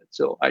aware of it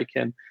so I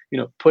can,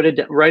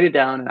 write it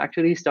down and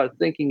actually start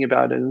thinking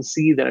about it and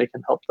see that I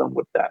can help them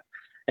with that.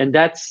 And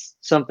that's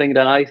something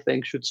that I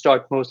think should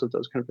start most of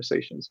those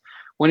conversations.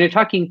 When you're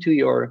talking to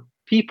your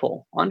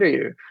people under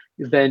you,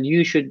 then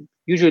you should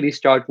usually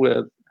start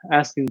with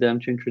asking them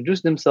to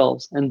introduce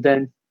themselves, and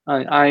then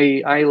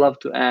I love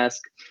to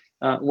ask,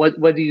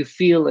 what do you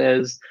feel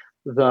is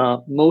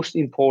the most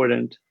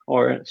important,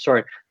 or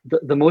sorry,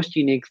 the most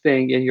unique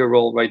thing in your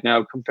role right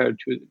now compared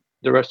to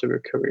the rest of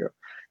your career?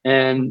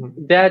 And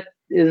Mhm. that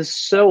is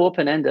so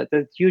open ended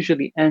that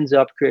usually ends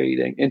up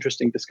creating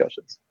interesting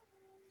discussions.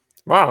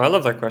 Wow, I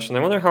love that question. I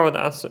wonder how I'd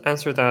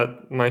answer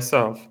that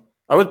myself.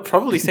 I would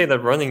probably say that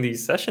running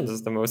these sessions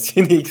is the most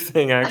unique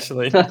thing,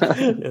 actually.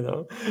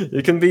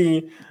 You can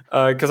be,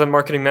 because I'm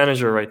marketing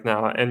manager right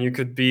now, and you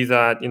could be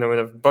that, in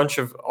a bunch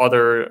of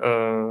other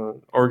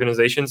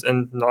organizations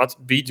and not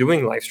be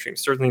doing live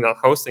streams, certainly not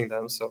hosting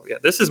them. So, yeah,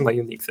 this is my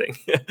unique thing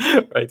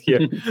right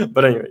here.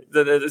 But anyway,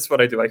 that's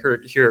what I do. I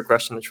hear a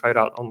question and try it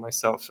out on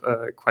myself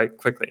quite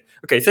quickly.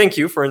 Okay, thank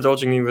you for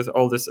indulging me with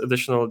all this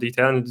additional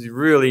detail. And it's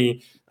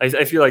really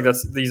I feel like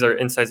these are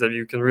insights that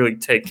you can really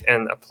take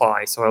and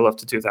apply. So I love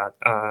to do that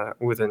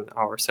within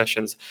our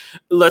sessions.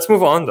 Let's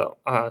move on though.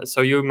 So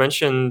you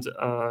mentioned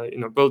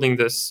building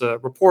this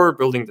rapport,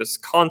 building this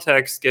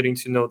context, getting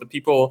to know the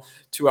people.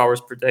 2 hours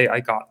per day.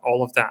 I got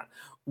all of that.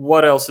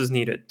 What else is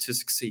needed to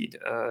succeed?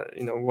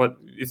 What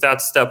if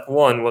that's step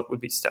one? What would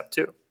be step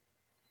two?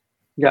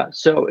 Yeah,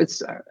 so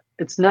it's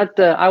not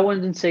the I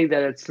wouldn't say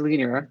that it's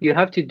linear. You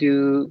have to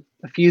do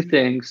a few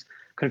things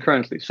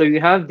concurrently. So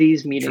you have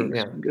these True. meetings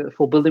Yeah.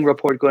 for building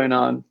report going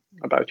on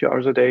about 2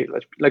 hours a day,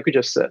 like we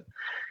just said.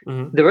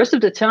 Hmm. The rest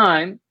of the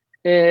time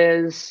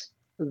is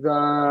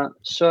the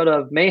sort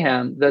of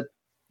mayhem that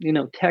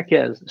tech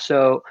is.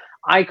 So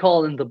I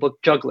call in the book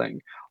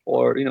juggling,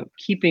 or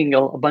keeping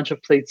a bunch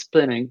of plates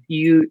spinning.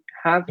 You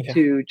have Yeah.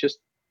 to just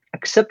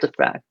accept the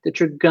fact that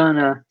you're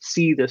gonna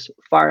see this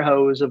fire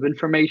hose of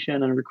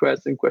information and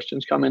requests and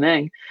questions coming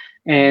in,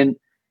 and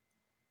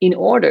in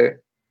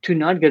order to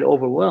not get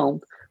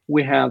overwhelmed,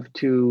 we have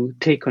to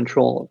take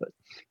control of it.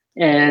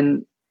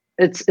 And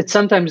it's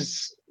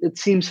sometimes it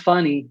seems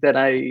funny that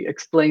I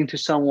explain to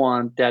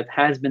someone that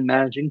has been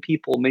managing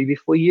people maybe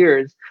for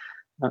years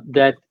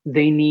that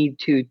they need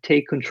to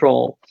take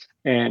control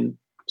and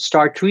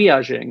start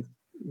triaging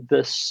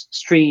this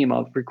stream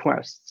of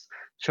requests.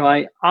 So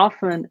I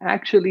often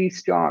actually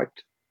start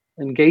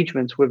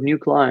engagements with new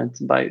clients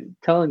by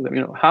telling them,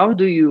 how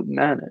do you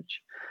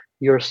manage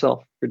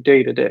yourself your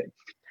day to day?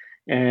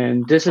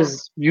 And this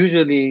is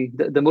usually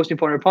the most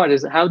important part,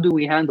 is how do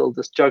we handle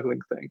this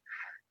juggling thing?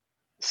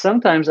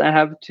 Sometimes I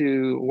have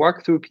to work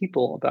through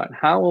people about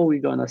how are we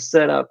going to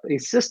set up a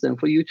system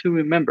for you to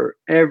remember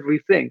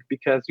everything,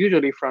 because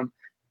usually from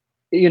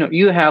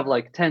you have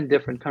like 10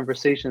 different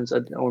conversations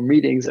or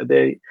meetings a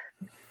day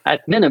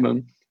at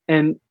minimum,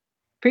 and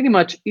pretty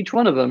much each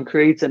one of them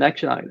creates an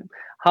action item.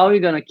 How are you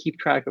going to keep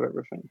track of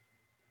everything?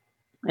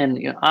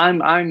 And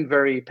I'm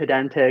very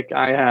pedantic.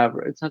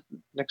 It's not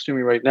next to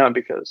me right now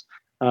because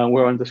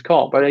we're on this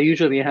call, but I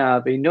usually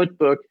have a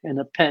notebook and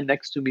a pen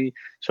next to me,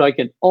 so I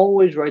can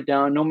always write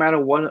down, no matter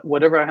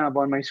whatever I have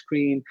on my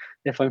screen.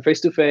 If I'm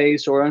face to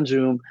face or on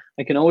Zoom,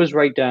 I can always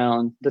write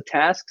down the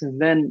tasks, and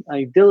then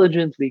I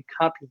diligently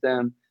copy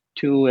them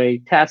to a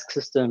task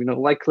system,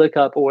 like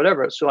ClickUp or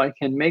whatever, so I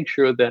can make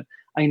sure that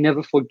I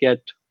never forget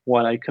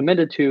what I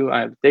committed to.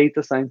 I have dates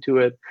assigned to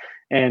it,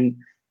 and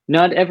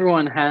not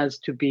everyone has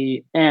to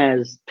be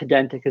as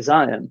pedantic as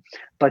I am,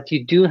 but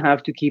you do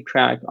have to keep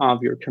track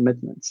of your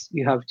commitments.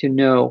 You have to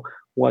know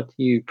what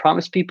you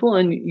promise people,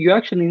 and you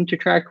actually need to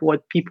track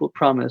what people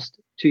promised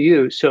to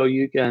you so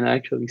you can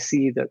actually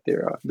see that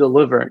they're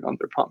delivering on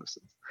their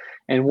promises.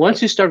 And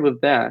once you start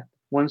with that,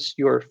 once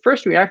your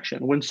first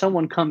reaction when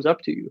someone comes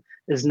up to you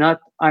is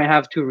not, I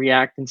have to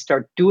react and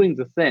start doing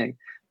the thing,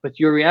 but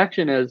your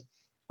reaction is,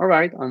 all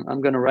right,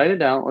 I'm going to write it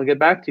down. I'll get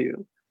back to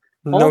you.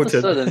 All of a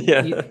Noted. sudden,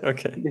 Yeah.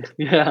 Okay.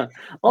 yeah,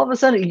 all of a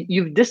sudden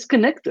you've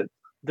disconnected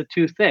the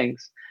two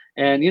things.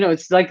 And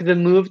it's like the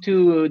move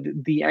to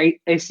the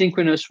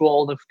asynchronous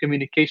world of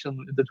communication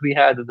that we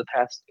had in the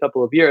past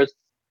couple of years.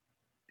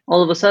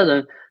 All of a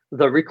sudden,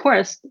 the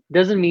request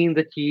doesn't mean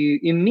that you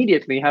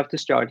immediately have to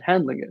start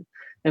handling it.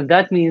 And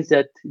that means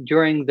that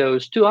during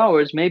those 2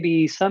 hours,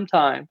 maybe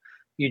sometime,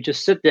 you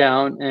just sit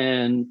down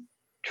and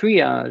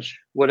triage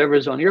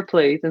whatever's on your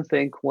plate and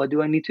think, what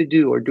do I need to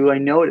do? Or do I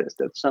notice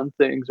that some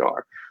things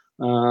are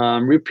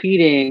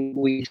repeating?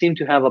 We seem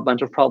to have a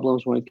bunch of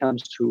problems when it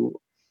comes to,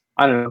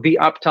 I don't know, the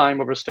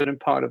uptime of a certain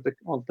part of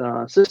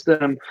the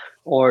system,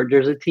 or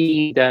there's a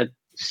team that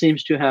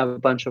seems to have a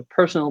bunch of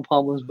personal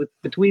problems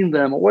between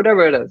them, or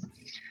whatever it is.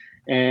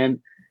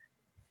 And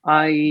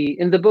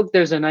in the book,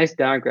 there's a nice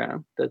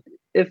diagram that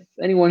if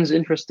anyone's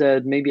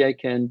interested, maybe I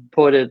can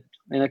put it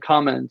in a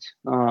comment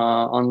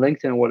on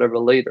LinkedIn or whatever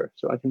later,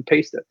 so I can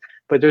paste it.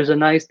 But there's a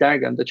nice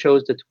diagram that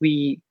shows that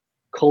we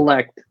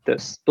collect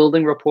this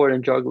building rapport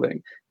and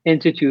juggling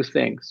into two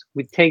things.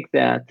 We take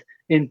that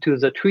into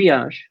the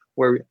triage,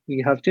 where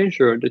you have to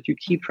ensure that you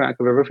keep track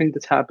of everything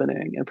that's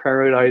happening and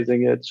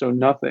prioritizing it so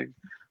nothing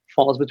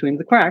falls between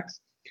the cracks.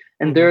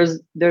 And there's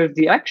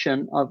the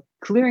action of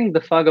clearing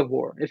the fog of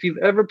war. If you've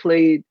ever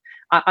played,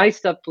 I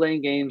stopped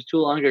playing games too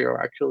long ago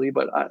actually,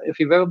 but if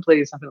you've ever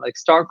played something like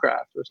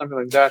StarCraft or something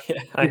like that,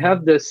 Yeah,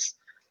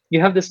 you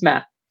have this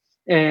map,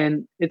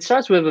 and it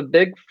starts with a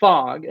big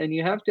fog, and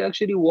you have to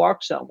actually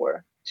walk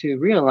somewhere to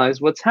realize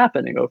what's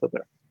happening over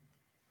there.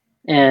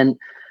 And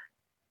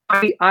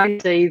I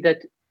say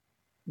that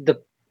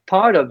the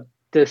part of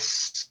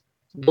this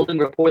building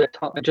rapport that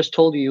I just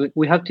told you,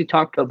 we have to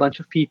talk to a bunch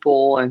of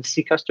people and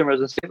see customers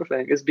and see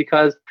everything, is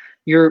because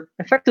you're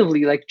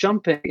effectively like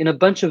jumping in a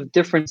bunch of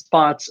different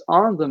spots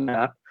on the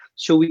map.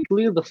 So we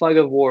clear the fog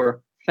of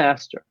war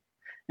faster.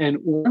 And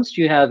once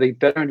you have a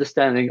better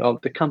understanding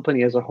of the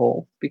company as a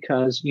whole,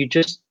 because you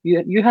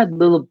had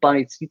little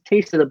bites, you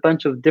tasted a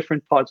bunch of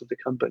different parts of the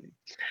company,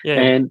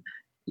 yeah.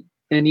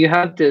 and you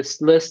have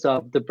this list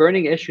of the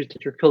burning issues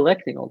that you're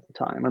collecting all the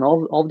time, and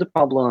all the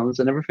problems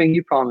and everything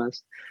you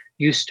promised.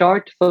 You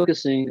start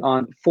focusing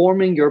on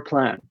forming your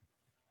plan,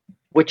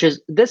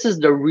 this is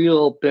the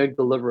real big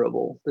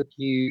deliverable that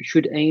you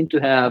should aim to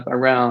have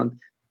around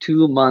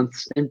 2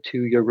 months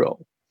into your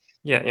role.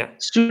 Yeah.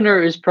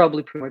 Sooner is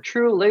probably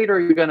premature. Later,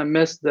 you're going to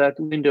miss that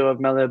window of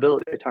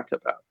malleability I talked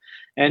about.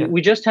 And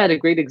we just had a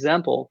great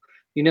example.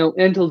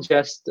 Intel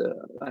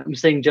I'm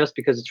saying just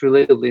because it's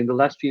relatively, in the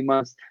last few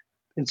months,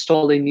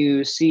 installed a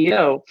new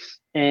CEO,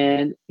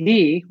 and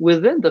he,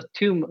 within the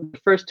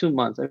first 2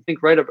 months, I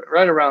think right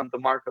around the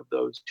mark of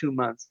those 2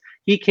 months,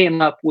 he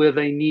came up with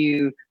a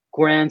new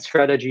grand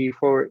strategy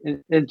for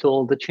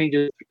Intel that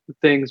changes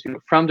things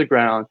from the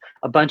ground,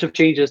 a bunch of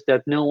changes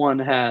that no one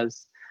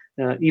has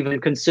even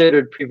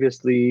considered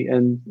previously,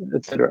 and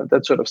etc.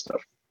 That sort of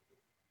stuff.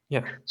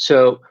 Yeah.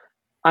 So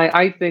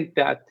I think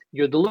that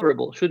your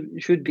deliverable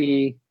should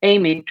be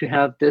aiming to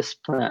have this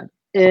plan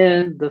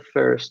in the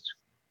first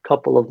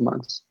couple of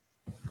months.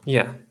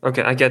 Yeah.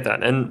 Okay, I get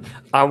that. And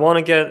I want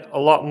to get a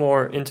lot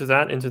more into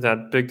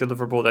that big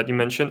deliverable that you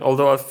mentioned.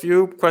 Although a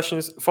few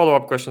questions,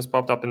 follow-up questions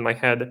popped up in my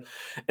head.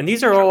 And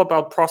these are Sure. all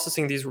about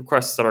processing these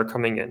requests that are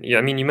coming in. Yeah,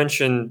 I mean, you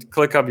mentioned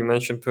ClickUp, you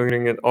mentioned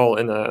putting it all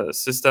in a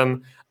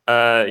system.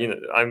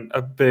 I'm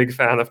a big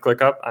fan of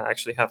ClickUp. I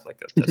actually have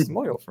like a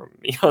testimonial from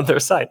me on their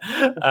site.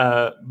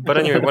 But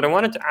anyway, what I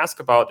wanted to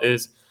ask about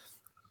is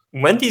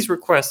when these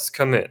requests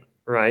come in,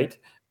 right?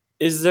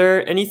 Is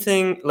there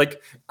anything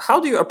like how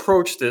do you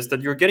approach this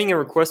that you're getting a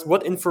request?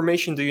 What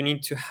information do you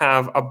need to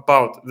have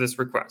about this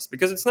request?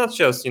 Because it's not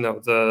just,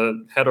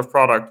 the head of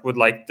product would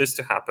like this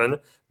to happen,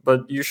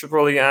 but you should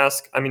probably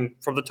ask, I mean,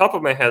 from the top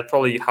of my head,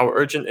 probably how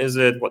urgent is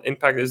it? What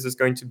impact is this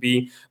going to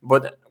be?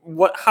 But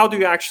how do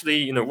you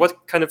actually,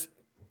 what kind of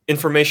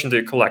information do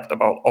you collect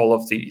about all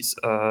of these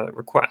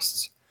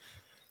requests?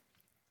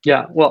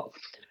 Yeah. Well,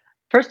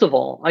 first of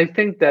all, I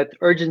think that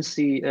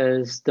urgency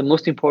is the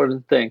most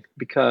important thing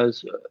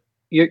because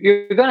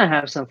you're going to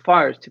have some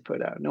fires to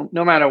put out.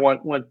 No matter what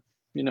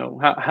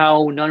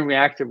how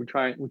non-reactive we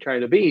try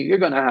to be, you're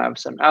going to have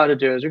some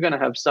outages. You're going to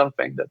have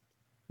something that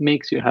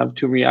makes you have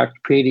to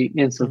react pretty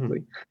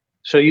instantly. Hmm.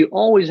 So you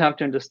always have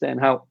to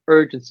understand how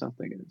urgent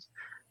something is.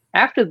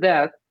 After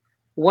that,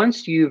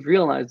 once you've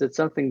realized that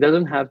something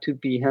doesn't have to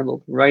be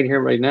handled right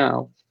here, right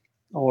now,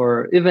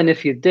 or even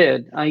if you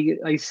did,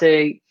 I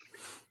say,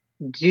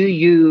 do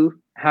you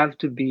have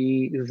to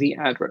be the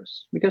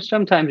address? Because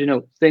sometimes,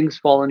 things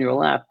fall in your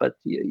lap, but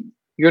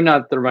you're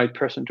not the right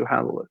person to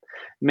handle it.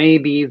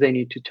 Maybe they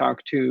need to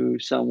talk to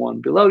someone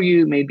below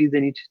you. Maybe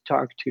they need to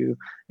talk to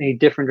a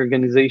different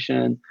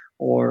organization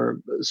or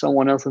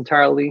someone else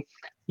entirely.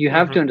 You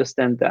have to Hmm.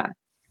 understand that.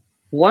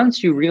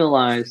 Once you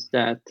realize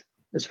that,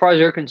 as far as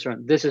you're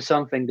concerned, this is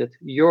something that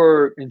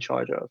you're in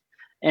charge of,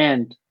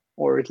 and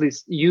or at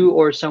least you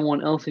or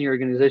someone else in your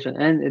organization,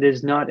 and it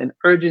is not an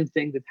urgent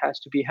thing that has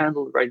to be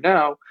handled right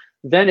now,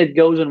 then it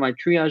goes on my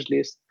triage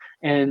list.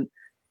 And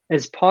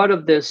as part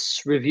of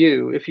this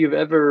review, if you've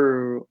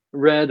ever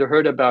read or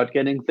heard about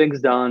getting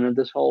things done and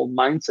this whole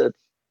mindset,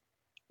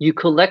 you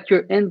collect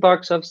your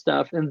inbox of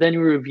stuff and then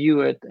you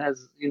review it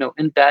as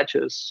in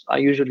batches. I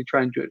usually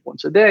try and do it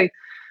once a day,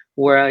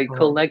 where I Uh-huh.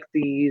 collect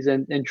these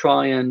and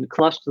try and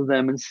cluster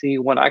them and see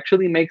what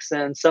actually makes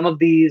sense. Some of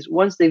these,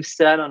 once they've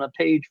sat on a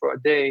page for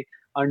a day,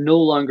 are no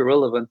longer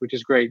relevant, which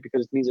is great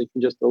because it means I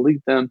can just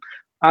delete them.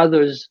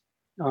 Others,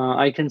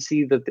 I can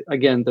see that,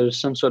 again, there's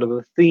some sort of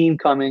a theme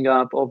coming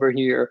up over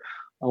here,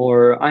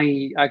 or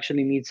I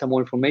actually need some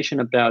more information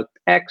about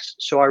X.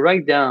 So I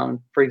write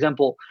down, for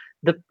example,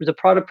 the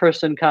product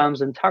person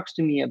comes and talks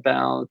to me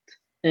about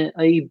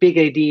a big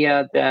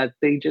idea that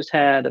they just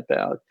had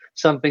about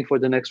something for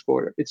the next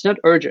quarter. It's not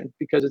urgent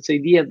because it's an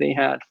idea they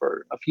had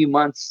for a few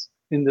months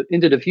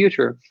into the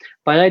future.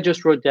 But I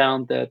just wrote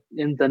down that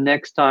in the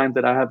next time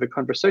that I have a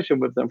conversation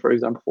with them, for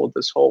example,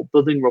 this whole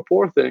building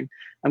rapport thing,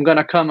 I'm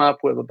gonna come up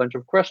with a bunch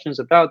of questions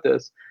about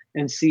this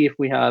and see if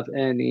we have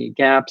any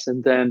gaps,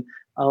 and then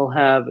I'll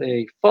have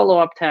a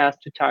follow-up task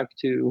to talk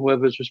to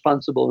whoever's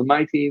responsible in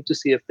my team to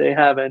see if they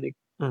have any,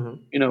 Hmm.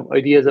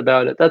 ideas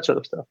about it, that sort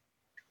of stuff.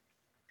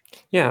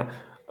 Yeah.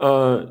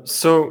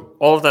 So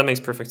all of that makes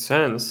perfect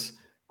sense.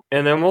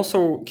 And I'm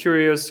also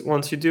curious,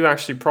 once you do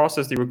actually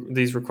process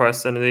these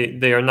requests and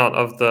they are not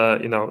of the,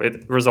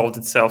 it resolved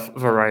itself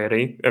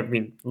variety. I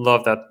mean,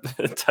 love that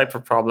type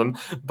of problem,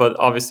 but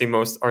obviously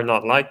most are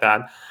not like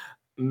that.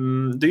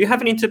 Do you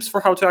have any tips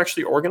for how to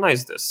actually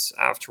organize this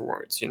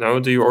afterwards?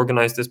 Do you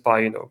organize this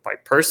by, by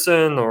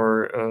person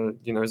or,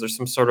 is there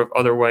some sort of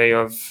other way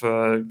of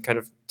kind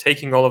of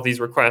taking all of these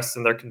requests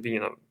and there can be,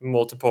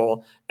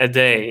 multiple a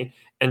day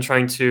and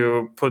trying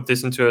to put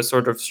this into a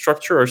sort of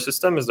structure or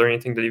system? Is there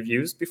anything that you've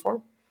used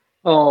before?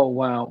 Oh,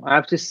 wow. I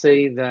have to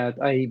say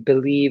that I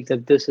believe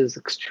that this is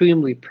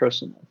extremely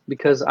personal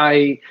because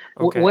Okay.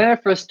 when I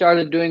first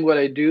started doing what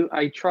I do,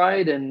 I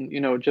tried and,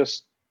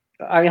 just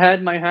I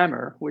had my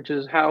hammer, which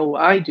is how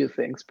I do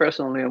things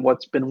personally and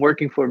what's been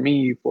working for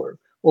me for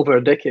over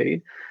a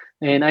decade.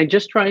 And I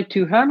just tried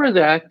to hammer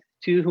that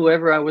to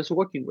whoever I was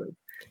working with.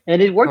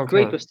 And it worked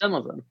great Okay. with some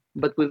of them,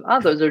 but with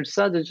others,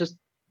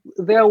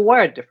 they're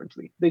wired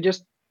differently. They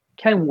just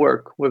can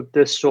work with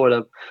this sort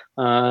of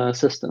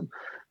system.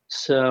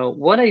 So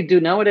what I do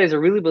nowadays, I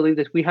really believe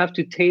that we have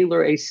to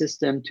tailor a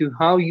system to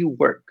how you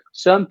work.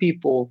 Some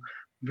people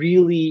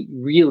really,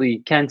 really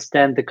can't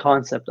stand the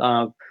concept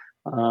of,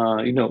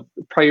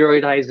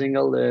 prioritizing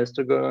a list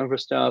or going over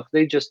stuff.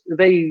 They just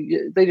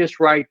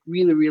write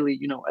really, really,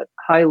 at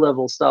high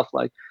level stuff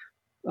like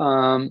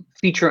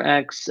feature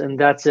X, and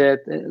that's it.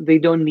 They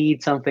don't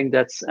need something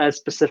that's as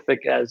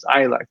specific as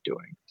I like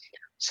doing.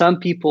 Some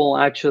people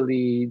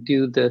actually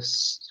do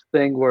this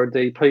thing where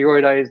they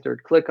prioritize their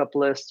ClickUp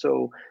list.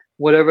 So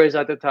whatever is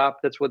at the top,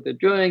 that's what they're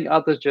doing.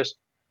 Others just,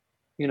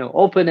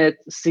 open it,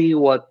 see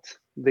what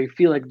they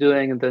feel like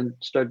doing, and then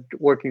start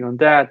working on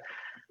that.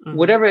 Hmm.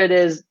 Whatever it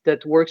is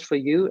that works for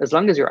you, as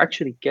long as you're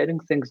actually getting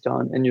things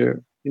done and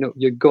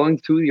you're going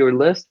through your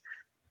list,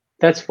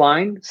 that's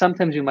fine.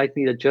 Sometimes you might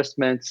need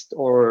adjustments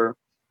or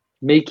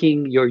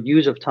making your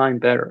use of time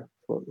better.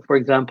 For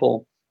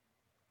example,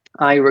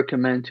 I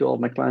recommend to all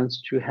my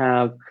clients to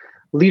have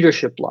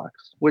leadership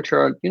blocks, which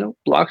are,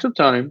 blocks of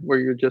time where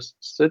you just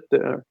sit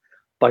there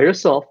by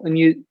yourself and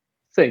you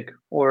think,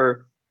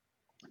 or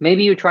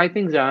maybe you try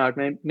things out.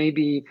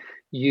 Maybe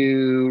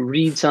you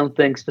read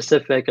something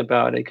specific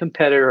about a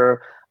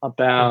competitor,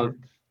 about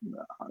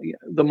Mhm.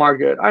 the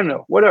market. I don't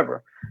know,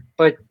 whatever.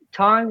 But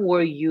time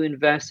where you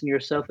invest in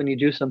yourself and you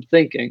do some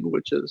thinking,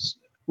 which is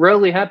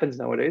rarely happens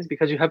nowadays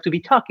because you have to be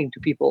talking to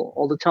people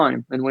all the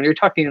time. And when you're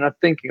talking, you're not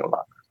thinking a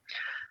lot.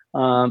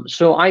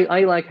 So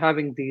I like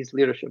having these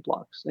leadership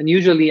blocks. And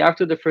usually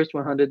after the first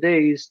 100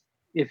 days,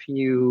 if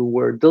you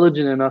were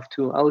diligent enough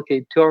to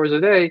allocate 2 hours a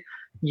day,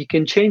 you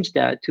can change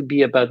that to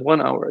be about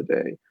 1 hour a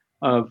day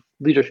of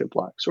leadership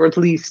blocks, or at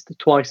least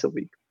twice a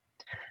week.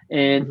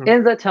 And Mhm.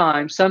 in that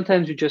time,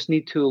 sometimes you just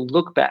need to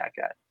look back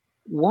at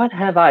what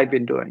have I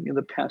been doing in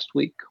the past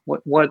week?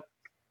 What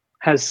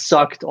has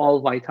sucked all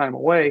of my time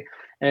away,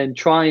 and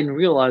try and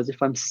realize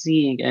if I'm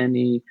seeing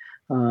any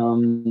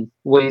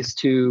ways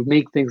to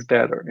make things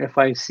better. If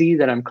I see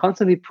that I'm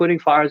constantly putting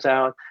fires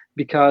out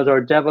because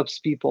our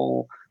DevOps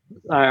people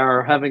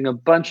are having a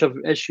bunch of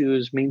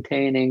issues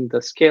maintaining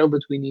the scale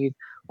that we need,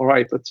 all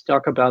right, let's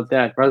talk about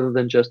that rather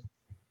than just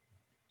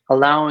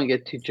allowing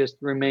it to just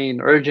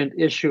remain urgent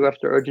issue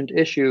after urgent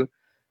issue.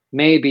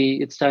 Maybe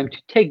it's time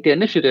to take the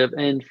initiative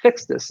and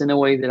fix this in a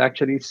way that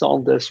actually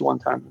solve this one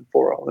time and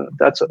for all,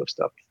 that sort of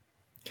stuff.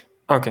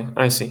 Okay,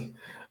 I see.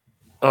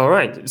 All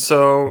right.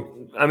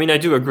 So, I mean, I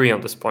do agree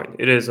on this point.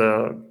 It is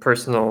a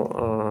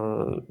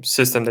personal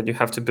system that you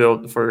have to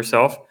build for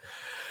yourself.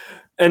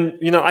 And,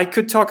 I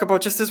could talk about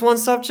just this one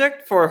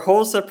subject for a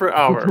whole separate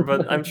hour,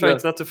 but I'm trying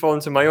Yeah. not to fall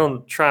into my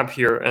own trap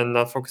here and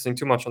not focusing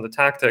too much on the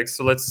tactics.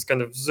 So let's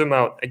kind of zoom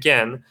out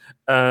again.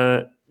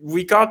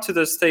 We got to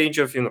the stage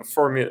of,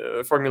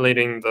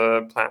 formulating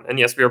the plan. And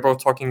yes, we are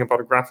both talking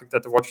about a graphic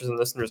that the watchers and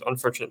listeners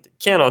unfortunately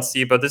cannot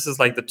see, but this is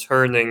like the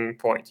turning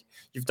point.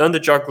 You've done the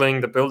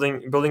juggling, the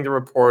building the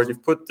report.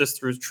 You've put this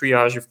through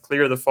triage. You've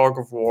cleared the fog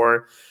of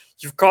war.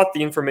 You've got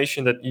the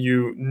information that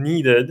you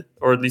needed,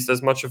 or at least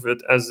as much of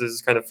it as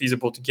is kind of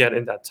feasible to get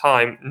in that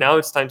time. Now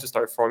it's time to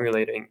start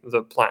formulating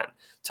the plan.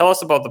 Tell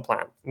us about the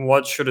plan.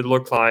 What should it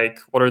look like?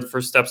 What are the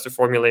first steps to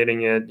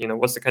formulating it?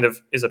 What's the kind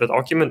of, is it a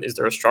document? Is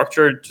there a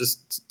structure?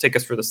 Just take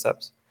us through the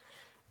steps.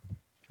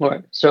 All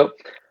right. So,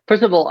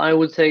 first of all, I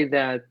would say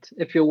that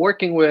if you're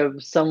working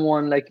with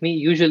someone like me,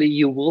 usually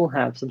you will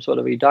have some sort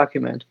of a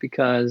document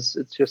because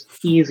it's just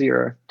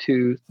easier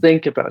to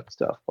think about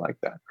stuff like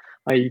that.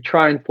 I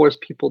try and force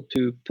people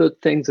to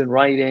put things in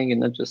writing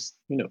and then just,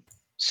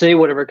 say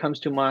whatever comes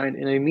to mind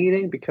in a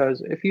meeting,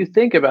 because if you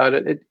think about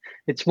it,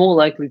 it's more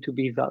likely to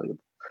be valuable.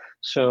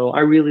 So I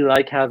really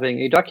like having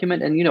a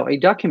document, and a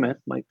document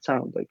might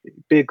sound like a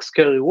big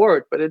scary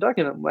word, but a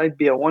document might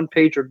be a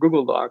one-page or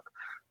Google Doc,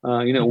 with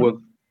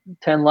Mhm.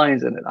 10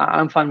 lines in it.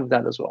 I'm fine with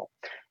that as well.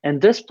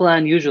 And this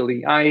plan,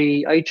 usually,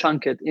 I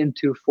chunk it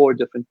into 4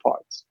 different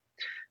parts.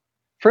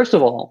 First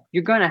of all,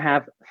 you're going to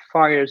have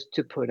fires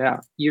to put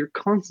out. You're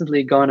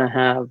constantly going to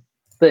have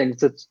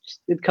things.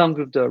 It comes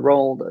with the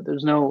role.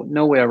 There's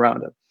no way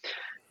around it.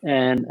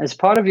 And as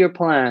part of your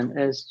plan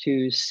is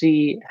to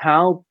see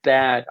how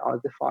bad are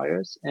the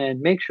fires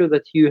and make sure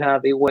that you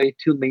have a way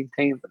to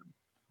maintain them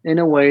in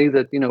a way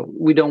that,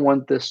 we don't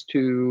want this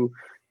to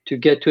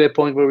get to a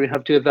point where we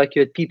have to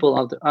evacuate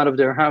people out of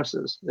their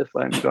houses, if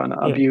I'm going to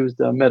Yeah. abuse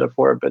the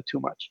metaphor a bit too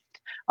much.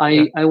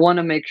 Yeah. I want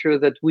to make sure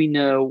that we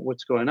know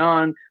what's going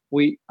on.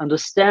 We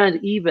understand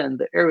even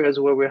the areas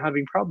where we're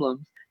having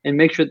problems and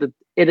make sure that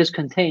it is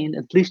contained,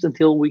 at least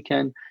until we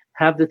can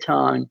have the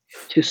time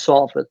to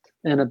solve it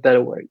in a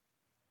better way.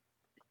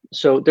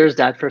 So there's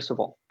that, first of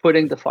all,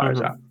 putting the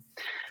fires out.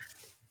 Mhm.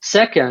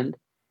 Second,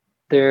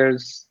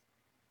 there's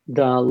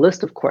the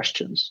list of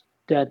questions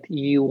that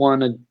you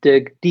want to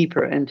dig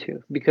deeper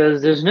into,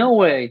 because there's no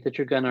way that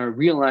you're going to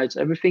realize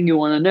everything you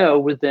want to know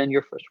within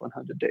your first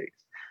 100 days.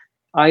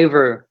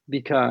 Either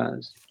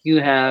because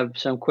you have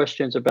some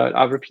questions about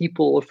other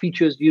people or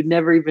features you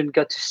never even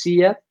got to see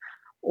yet,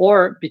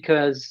 or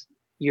because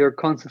you're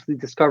constantly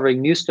discovering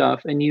new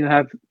stuff and you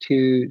have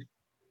to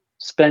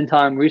spend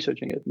time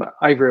researching it. But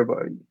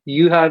either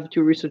you have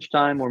to research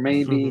time, or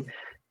maybe Mhm.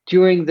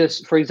 during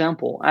this, for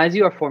example, as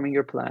you are forming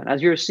your plan,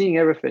 as you're seeing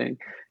everything,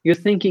 you're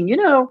thinking,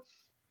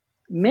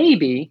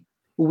 maybe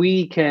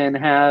we can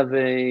have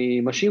a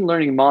machine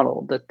learning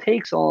model that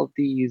takes all of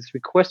these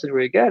requests that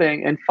we're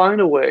getting and find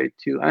a way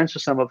to answer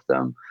some of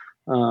them,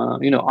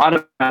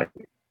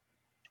 automatically,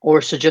 or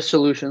suggest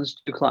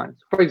solutions to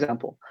clients, for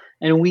example.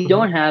 And we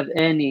don't Mhm. have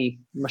any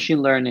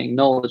machine learning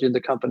knowledge in the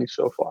company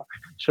so far.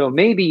 So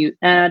maybe you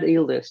add a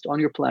list on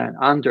your plan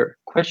under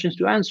questions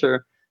to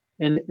answer,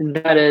 and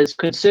that is,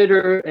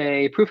 consider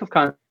a proof of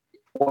concept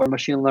or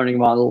machine learning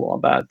model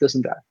about this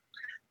and that.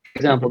 For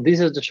example, Mhm.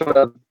 these are the sort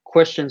of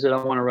questions that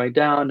I want to write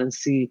down and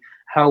see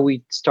how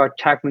we start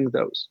tackling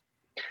those.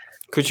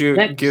 Could you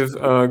Next, give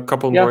a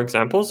couple yeah, more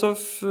examples of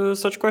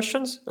such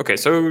questions? Okay,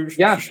 so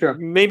yeah, sure,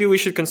 maybe we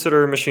should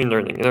consider machine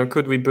learning.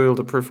 Could we build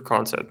a proof of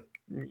concept?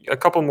 A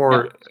couple yeah.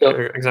 more So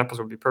examples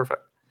would be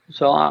perfect.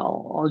 So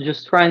I'll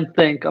just try and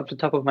think off the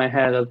top of my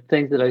head of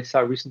things that I saw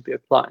recently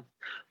applied.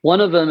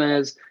 One of them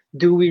is,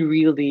 do we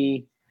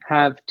really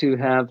have to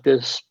have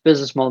this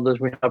business model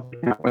that we have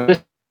right now? And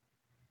this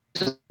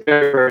is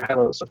very, very high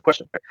level of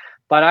question.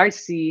 But I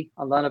see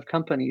a lot of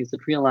companies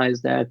that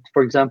realize that,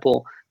 for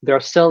example, they're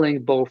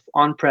selling both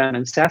on-prem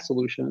and SaaS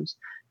solutions,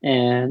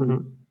 and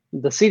Mhm.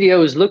 the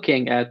CDO is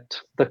looking at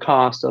the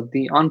cost of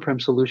the on-prem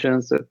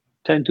solutions that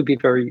tend to be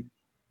very,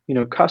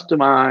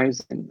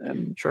 customized,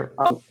 and Sure.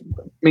 uh,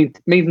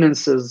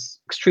 maintenance is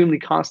extremely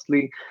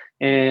costly,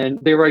 and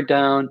they write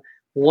down,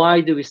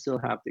 why do we still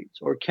have these,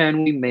 or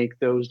can we make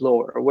those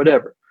lower, or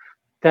whatever.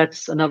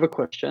 That's another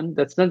question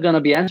that's not going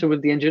to be answered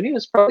with the engineer.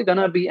 It's probably going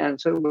to be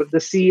answered with the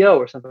CEO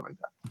or something like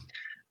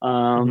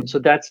that. So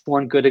Mhm. that's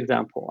one good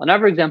example.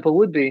 Another example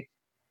would be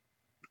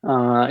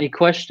a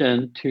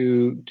question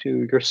to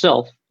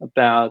yourself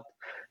about,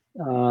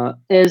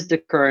 is the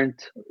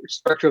current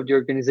structure of the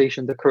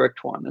organization the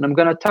correct one? And I'm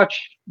going to touch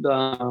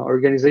the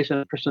organization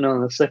and personnel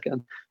in a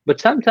second. But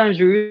sometimes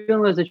you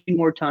realize that you need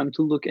more time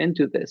to look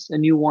into this,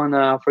 and you want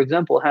to, for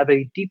example, have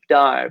a deep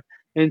dive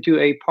into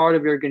a part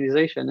of your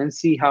organization and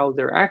see how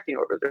they're acting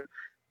over there.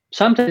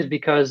 Sometimes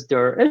because there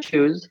are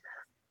issues,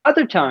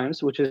 other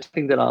times, which is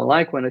something that I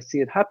like when I see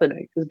it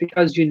happening, is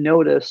because you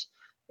notice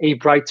a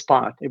bright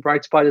spot. A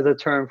bright spot is a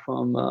term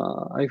from,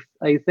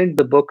 I think,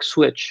 the book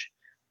Switch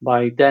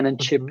by Dan and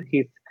Chip Mhm.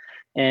 Heath.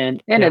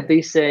 And in Yeah. it,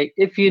 they say,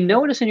 if you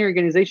notice in your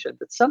organization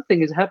that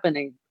something is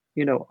happening,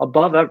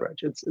 above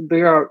average,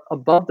 they are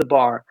above the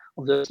bar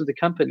of the rest of the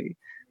company,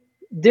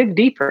 dig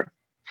deeper,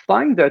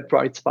 find that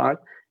bright spot,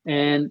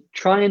 and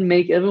try and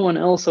make everyone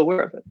else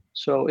aware of it.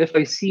 So if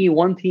I see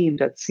one team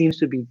that seems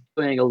to be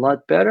doing a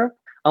lot better,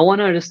 I want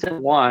to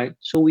understand why,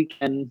 so we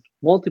can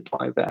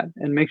multiply that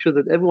and make sure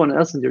that everyone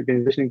else in the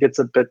organization gets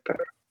a bit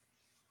better.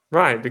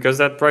 Right, because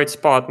that bright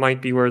spot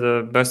might be where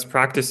the best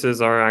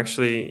practices are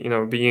actually,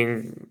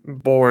 being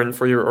born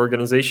for your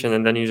organization,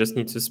 and then you just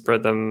need to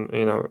spread them,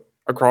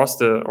 across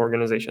the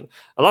organization.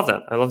 I love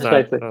that. I love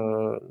that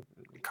Precisely.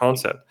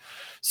 concept.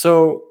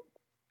 So,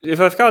 if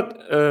I've got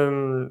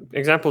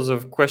examples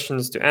of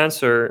questions to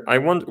answer,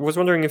 was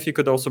wondering if you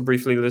could also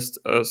briefly list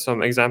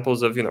some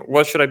examples of,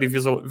 what should I be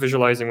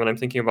visualizing when I'm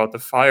thinking about the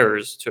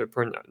fires to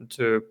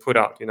put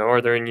out?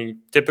 Are there any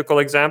typical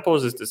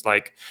examples? Is this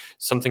like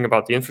something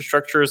about the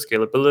infrastructure,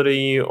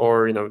 scalability,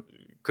 or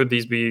could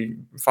these be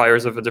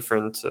fires of a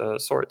different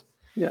sort?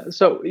 Yeah,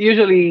 so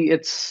usually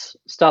it's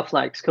stuff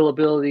like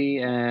scalability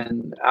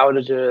and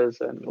outages,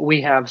 and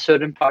we have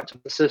certain parts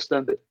of the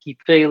system that keep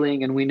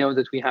failing, and we know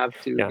that we have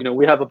to, Yeah.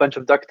 we have a bunch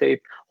of duct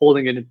tape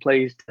holding it in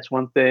place. That's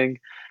one thing.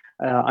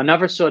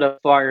 Another sort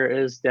of fire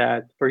is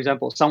that, for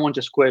example, someone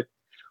just quit,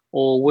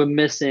 or we're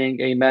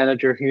missing a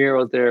manager here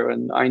or there,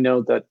 and I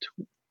know that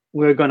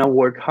we're going to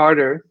work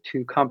harder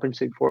to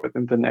compensate for it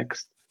in the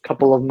next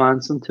couple of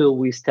months until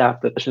we staff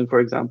the position, for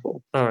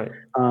example. All right.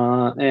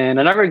 And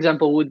another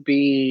example would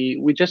be,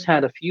 we just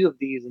had a few of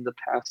these in the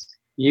past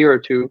year or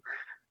two,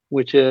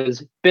 which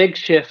is big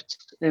shifts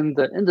in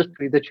the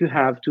industry that you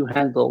have to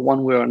handle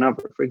one way or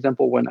another. For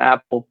example, when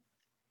Apple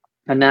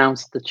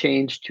announced the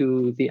change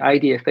to the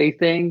IDFA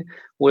thing,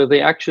 where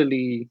they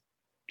actually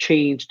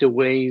changed the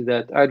way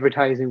that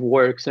advertising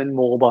works in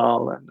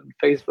mobile and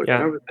Facebook and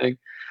Yeah. everything.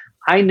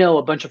 I know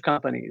a bunch of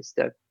companies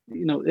that,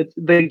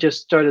 they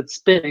just started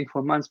spinning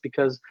for months,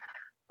 because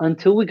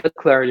until we get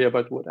clarity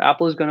about what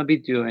Apple is going to be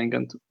doing,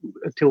 and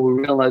until we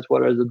realize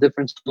what are the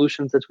different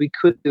solutions that we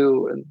could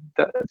do, and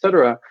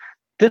etc.,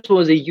 this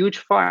was a huge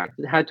fire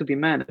that had to be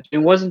managed. It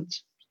wasn't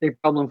a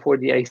problem for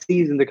the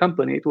ICs in the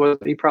company; it was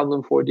a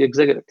problem for the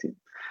executive team,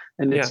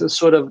 and it's Yeah. a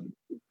sort of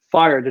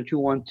fire that you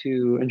want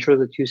to ensure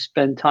that you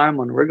spend time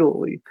on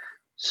regularly,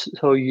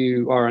 so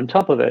you are on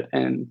top of it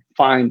and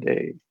find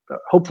a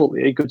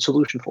hopefully a good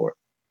solution for it.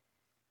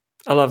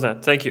 I love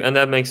that. Thank you. And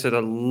that makes it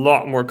a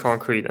lot more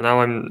concrete. And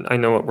now I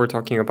know what we're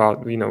talking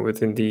about,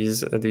 within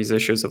these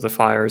issues of the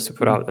fires to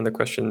put Mhm. out and the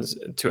questions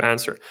to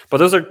answer. But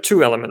those are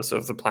two elements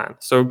of the plan.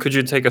 So could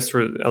you take us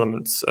through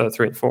elements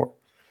 3 and 4?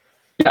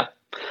 Yeah.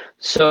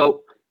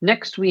 So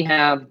next we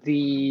have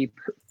the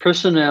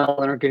personnel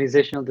and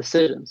organizational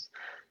decisions.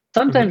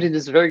 Sometimes Hmm. it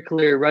is very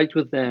clear right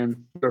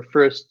within your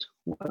first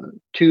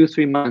 2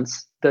 3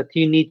 months that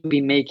you need to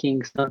be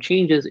making some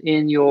changes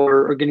in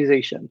your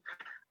organization.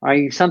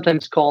 I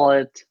sometimes call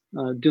it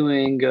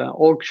doing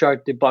org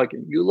chart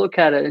debugging. You look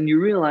at it and you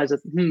realize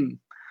that,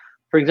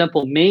 for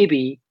example,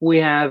 maybe we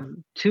have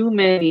too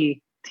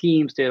many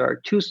teams that are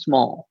too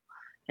small.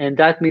 And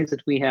that means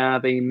that we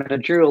have a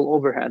managerial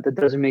overhead that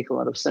doesn't make a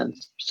lot of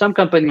sense. Some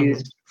companies,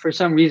 Hmm. for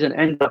some reason,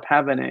 end up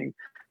having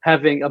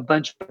a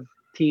bunch of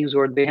teams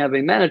where they have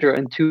a manager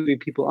and 2 3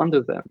 people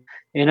under them.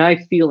 And I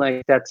feel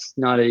like that's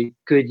not a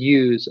good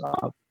use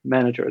of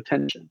manager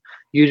attention.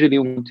 Usually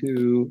you want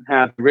to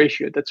have a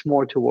ratio that's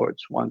more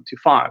towards 1 to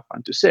 5,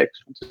 1 to 6,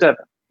 1 to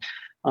 7.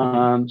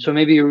 Hmm. So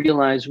maybe you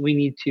realize we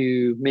need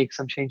to make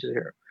some changes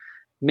here.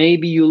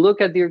 Maybe you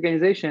look at the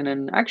organization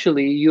and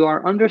actually you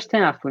are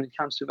understaffed when it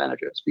comes to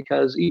managers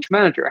because each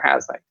manager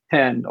has like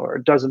 10 or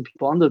a dozen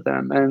people under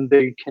them and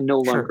they can no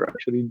longer Sure.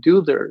 actually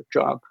do their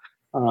job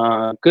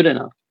good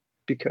enough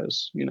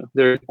because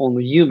they're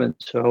only human.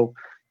 So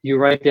you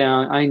write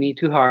down, I need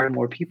to hire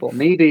more people.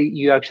 Maybe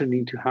you actually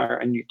need to hire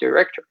a new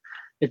director.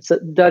 It's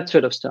that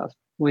sort of stuff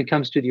when it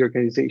comes to the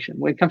organization.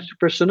 When it comes to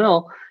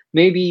personnel,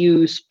 maybe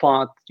you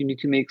need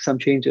to make some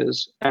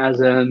changes as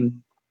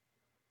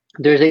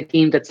there's a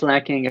team that's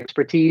lacking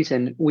expertise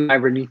and we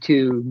either need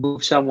to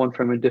move someone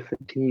from a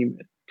different team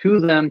to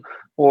them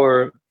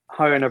or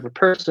hire another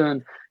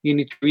person. You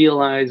need to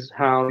realize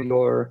how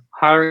your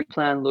hiring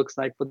plan looks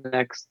like for the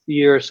next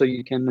year so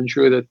you can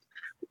ensure that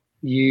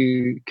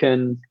you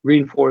can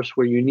reinforce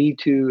where you need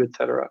to,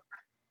 etc.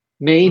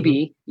 Hmm.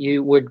 Maybe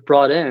you were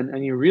brought in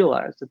and you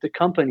realize that the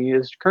company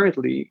is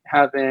currently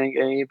having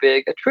a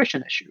big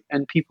attrition issue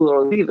and people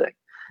are leaving.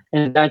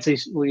 And that's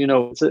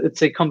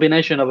it's a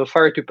combination of a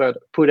fire to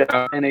put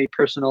out and a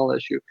personal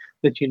issue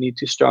that you need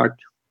to start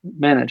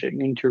managing.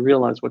 You need to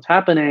realize what's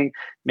happening,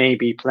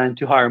 maybe plan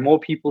to hire more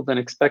people than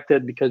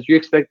expected because you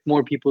expect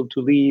more people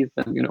to leave.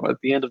 And, at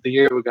the end of the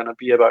year, we're going to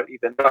be about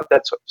even out,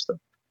 that sort of stuff.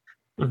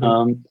 Hmm.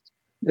 Um,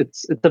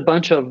 it's a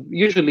bunch of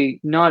usually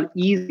not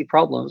easy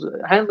problems.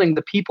 Handling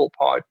the people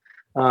part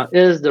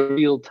is the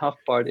real tough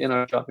part in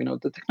our job.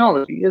 The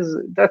technology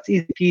that's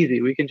easy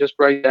peasy. We can just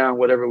write down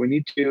whatever we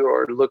need to,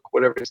 or look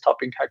whatever is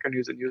topping Hacker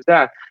News and use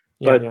that.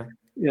 Yeah, But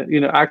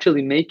yeah.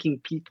 actually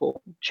making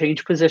people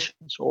change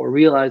positions or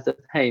realize that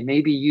hey,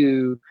 maybe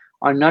you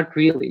are not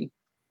really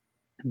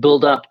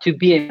build up to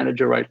be a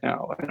manager right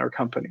now in our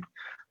company,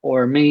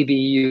 or maybe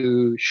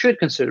you should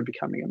consider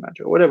becoming a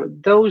manager, whatever.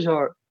 Those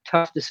are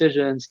tough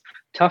decisions,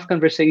 tough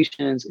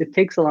conversations. It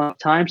takes a lot of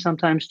time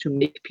sometimes to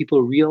make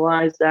people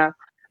realize that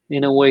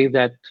in a way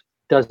that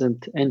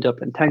doesn't end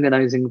up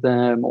antagonizing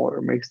them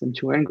or makes them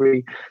too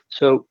angry.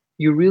 So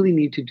you really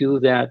need to do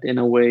that in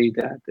a way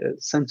that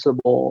is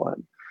sensible.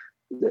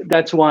 And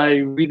that's why I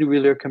really,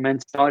 really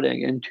recommend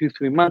starting in 2,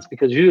 3 months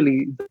because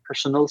usually the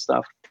personnel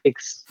stuff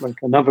takes like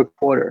another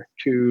quarter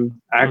to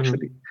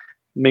actually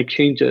Hmm. make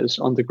changes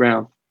on the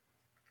ground.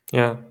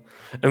 Yeah.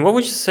 And what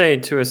would you say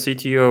to a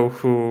CTO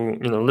who,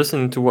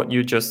 listening to what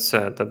you just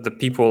said, that the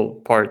people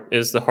part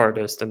is the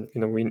hardest, and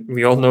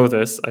we all know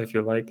this. I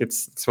feel like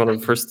it's one of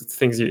the first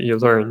things you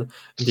learn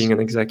being an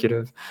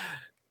executive.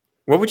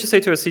 What would you say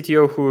to a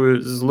CTO who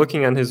is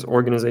looking at his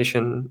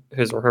organization,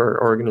 his or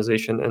her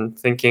organization, and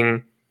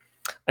thinking,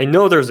 I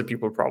know there's a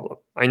people problem.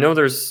 I know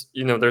there's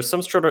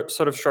some sort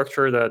of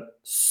structure that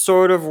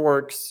sort of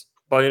works,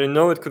 but I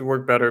know it could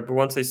work better. But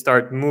once they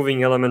start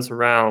moving elements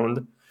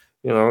around,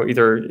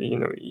 either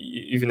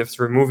even if it's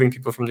removing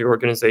people from the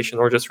organization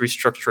or just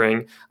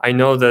restructuring, I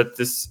know that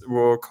this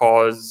will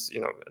cause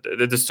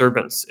the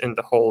disturbance in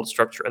the whole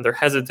structure, and they're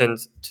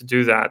hesitant to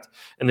do that,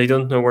 and they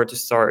don't know where to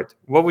start.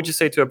 What would you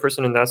say to a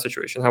person in that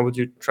situation? How would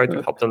you try to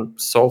Uh, help them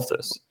solve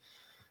this?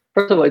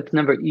 First of all, it's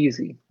never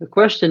easy. The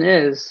question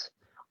is,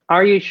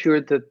 are you sure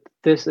that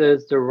this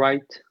is the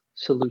right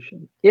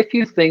solution? If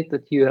you think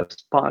that you have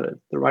spotted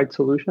the right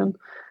solution,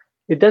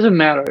 it doesn't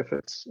matter if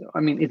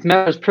it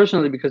matters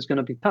personally because it's going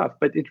to be tough,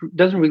 but it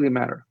doesn't really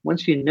matter.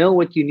 Once you know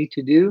what you need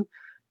to do,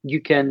 you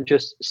can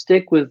just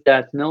stick with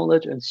that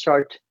knowledge and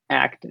start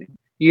acting.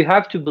 You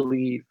have to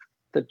believe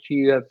that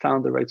you have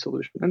found the right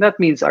solution. And that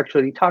means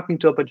actually talking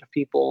to a bunch of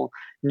people,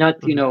 not,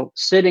 Hmm.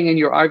 sitting in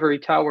your ivory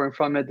tower and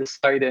from it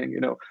deciding,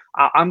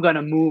 I'm going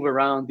to move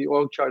around the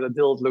org chart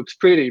until it looks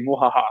pretty,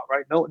 muhaha,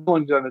 right? No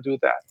one's going to do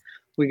that.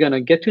 We're going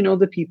to get to know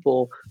the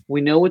people. We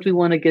know what we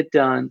want to get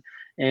done.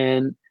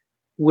 And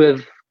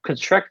with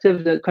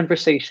constructive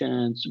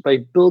conversations, by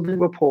building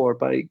rapport,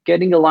 by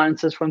getting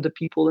alliances from the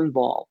people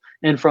involved,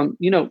 and from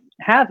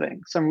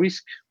having some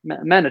risk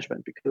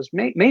management, because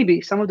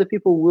maybe some of the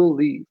people will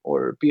leave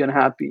or be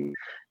unhappy,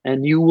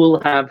 and you will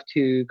have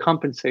to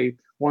compensate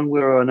one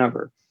way or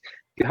another.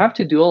 You have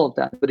to do all of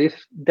that, but if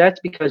that's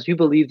because you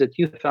believe that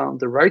you found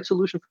the right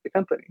solution for the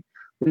company,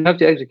 you have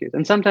to execute.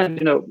 And sometimes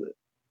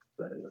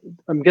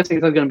I'm guessing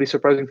it's not going to be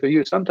surprising for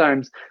you.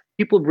 Sometimes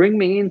people bring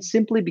me in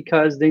simply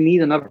because they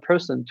need another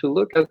person to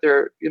look at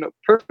their,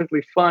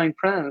 perfectly fine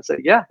plan and say,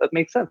 yeah, that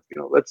makes sense.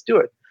 Let's do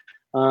it.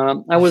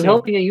 I was Yeah.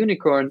 helping a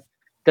unicorn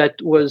that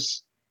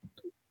was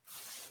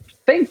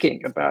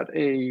thinking about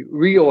a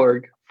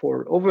reorg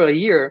for over a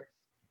year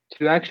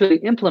to actually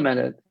implement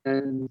it.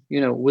 And,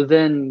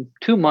 within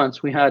 2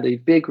 months, we had a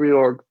big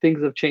reorg.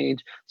 Things have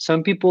changed.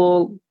 Some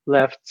people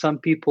left. Some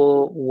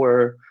people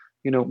were,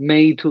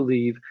 made to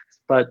leave.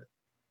 But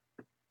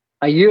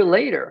a year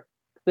later,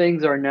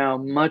 things are now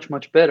much,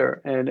 much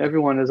better and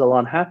everyone is a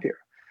lot happier.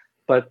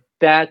 But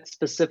that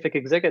specific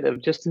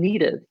executive just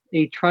needed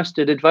a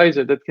trusted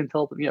advisor that can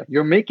tell them, yeah,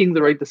 you're making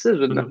the right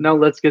decision. Mhm. Now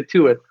let's get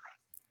to it.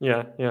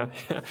 Yeah, yeah,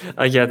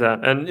 I get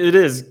that. And it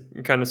is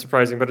kind of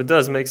surprising, but it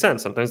does make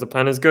sense. Sometimes the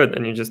plan is good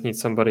and you just need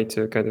somebody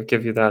to kind of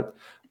give you that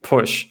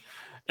push.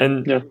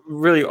 And Yeah.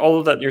 really, all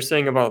of that you're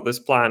saying about this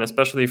plan,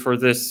 especially for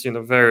this,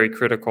 very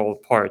critical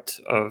part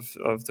of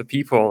the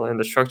people and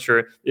the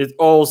structure, it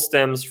all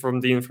stems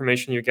from the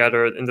information you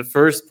gathered in the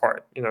first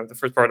part, the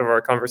first part of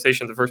our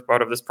conversation, the first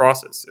part of this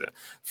process,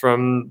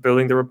 from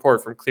building the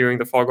report, from clearing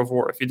the fog of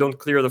war. If you don't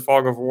clear the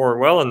fog of war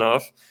well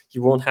enough,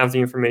 you won't have the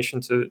information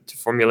to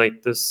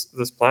formulate this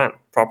plan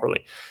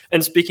properly.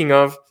 And speaking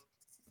of,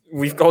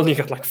 we've only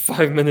got like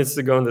 5 minutes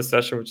to go in this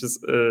session, which is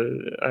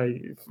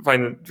I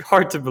find it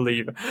hard to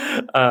believe.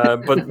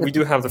 But we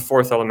do have the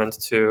fourth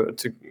element to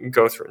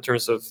go through in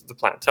terms of the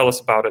plan. Tell us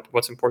about it.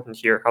 What's important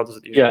here? How does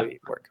it usually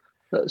work?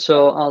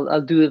 So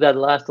I'll do that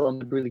last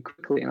element really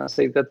quickly, and I'll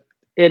say that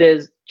it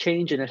is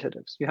change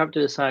initiatives. You have to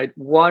decide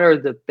what are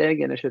the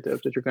big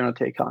initiatives that you're going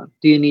to take on.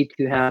 Do you need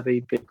to have a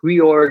big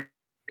reorg?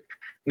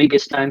 Maybe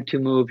it's time to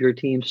move your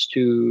teams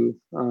to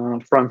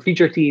from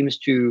feature teams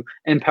to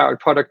empowered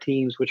product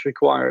teams, which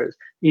requires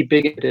a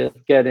big initiative,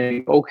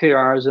 getting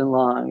OKRs in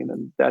line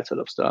and that sort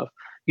of stuff.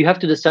 You have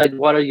to decide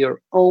what are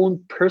your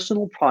own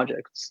personal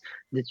projects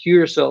that you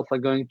yourself are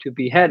going to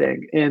be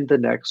heading in the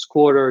next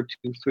quarter,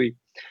 2, 3.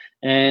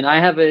 And I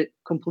have a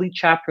complete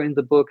chapter in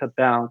the book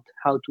about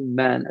how to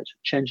manage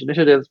change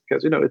initiatives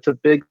because it's a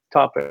big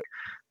topic.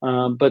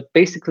 But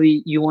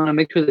basically, you want to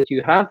make sure that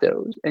you have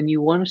those, and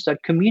you want to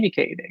start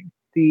communicating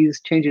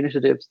these change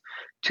initiatives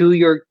to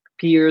your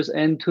peers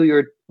and to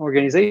your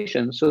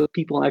organization, so that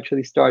people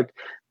actually start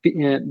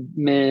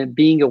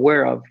being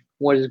aware of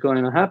what is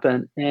going to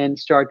happen and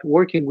start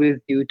working with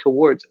you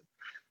towards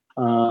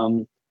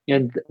it.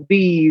 And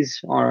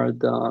these are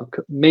the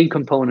main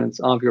components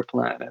of your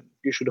plan. And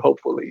you should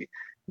hopefully,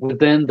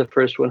 within the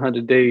first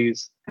 100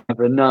 days, have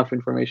enough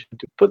information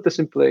to put this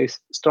in place,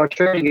 start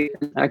sharing it,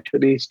 and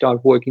actually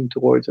start working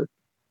towards it.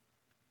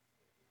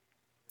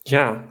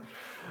 Yeah.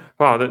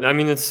 Wow.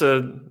 It's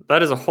that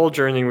is a whole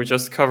journey. We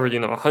just covered,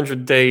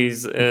 100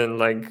 days in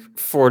like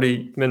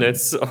 40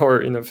 minutes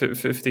or,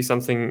 50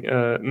 something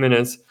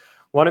minutes.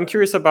 What I'm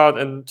curious about,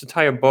 and to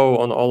tie a bow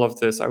on all of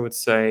this, I would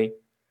say,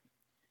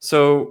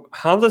 so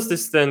how does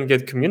this then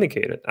get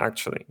communicated,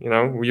 actually?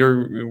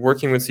 You're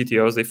working with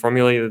CTOs, they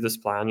formulated this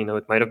plan,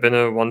 it might have been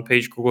a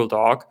one-page Google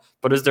Doc,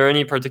 but is there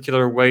any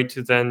particular way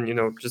to then,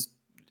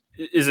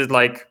 is it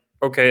like,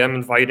 okay, I'm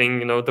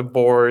inviting, the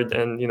board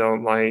and,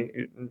 my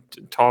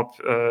top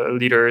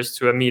leaders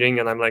to a meeting,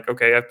 and I'm like,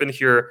 okay, I've been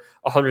here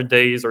 100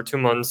 days or 2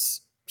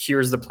 months,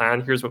 here's the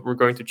plan, here's what we're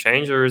going to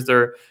change? Or is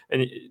there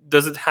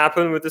does it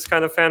happen with this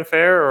kind of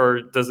fanfare,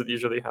 or does it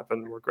usually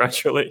happen more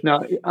gradually?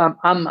 No,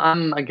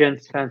 I'm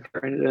against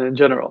fanfare in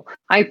general.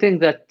 I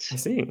think that I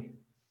see.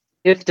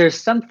 If there's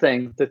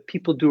something that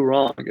people do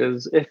wrong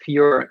is if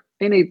you're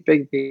in a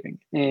big meeting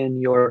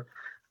and you're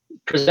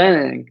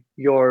presenting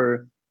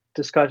your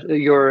discussion,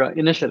 your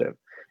initiative,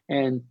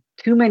 and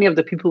too many of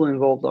the people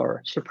involved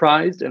are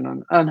surprised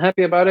and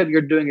unhappy about it,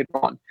 you're doing it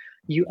wrong.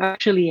 You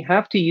actually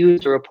have to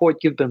use the report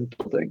you've been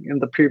building in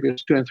the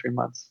previous 2 and 3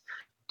 months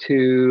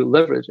to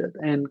leverage it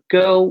and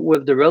go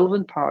with the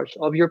relevant parts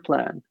of your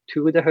plan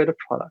to the head of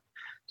product,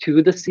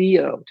 to the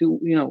CEO, to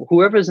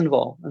whoever is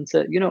involved, and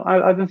say,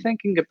 I've been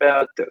thinking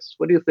about this.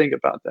 What do you think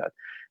about that?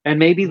 And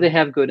maybe they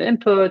have good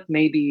input.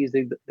 Maybe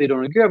they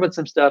don't agree about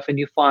some stuff, and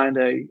you find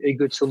a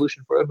good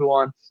solution for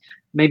everyone.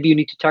 Maybe you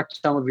need to talk to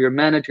some of your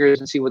managers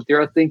and see what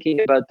they're thinking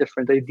about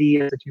different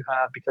ideas that you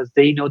have, because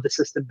they know the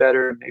system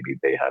better. Maybe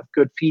they have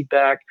good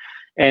feedback.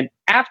 And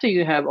after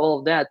you have all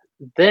of that,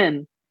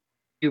 then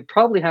you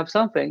probably have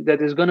something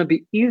that is going to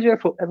be easier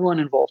for everyone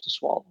involved to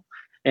swallow.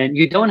 And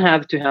you don't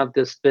have to have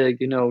this big,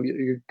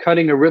 you're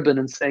cutting a ribbon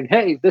and saying,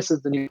 hey, this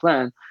is the new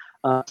plan.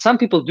 Some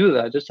people do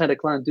that. Just had a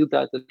client do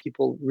that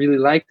people really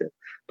liked it.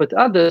 But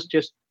others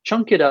just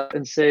chunk it up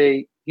and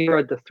say, here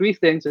are the 3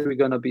 things that we're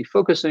going to be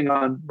focusing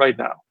on right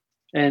now.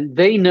 And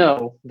they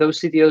know, those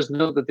CTOs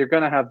know that they're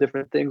going to have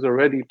different things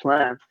already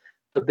planned,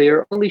 but they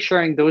are only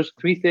sharing those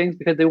 3 things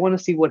because they want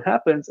to see what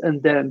happens.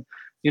 And then,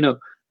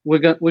 we're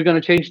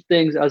going to change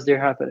things as they're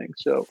happening.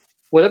 So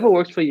whatever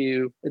works for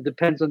you, it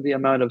depends on the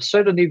amount of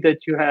certainty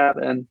that you have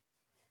and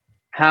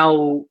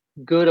how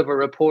good of a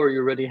rapport you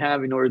already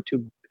have in order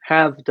to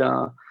have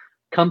the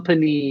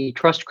company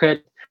trust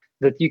credit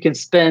that you can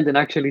spend and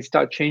actually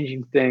start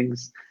changing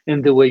things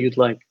in the way you'd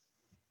like.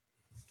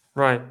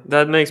 Right.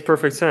 That makes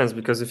perfect sense,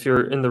 because if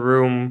you're in the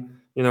room,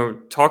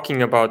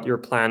 talking about your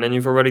plan, and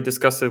you've already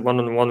discussed it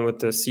one-on-one with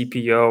the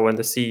CPO and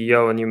the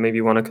CEO, and you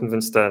maybe want to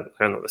convince the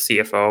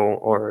CFO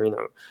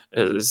or, the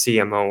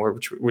CMO or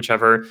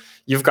whichever,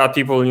 you've got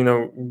people,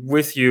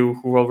 with you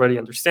who already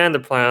understand the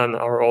plan,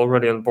 are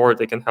already on board,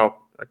 they can help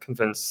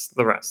convince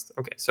the rest.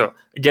 Okay. So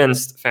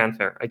against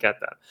fanfare, I get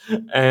that.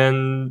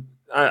 And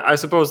I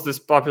suppose this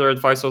popular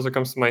advice also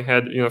comes to my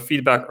head,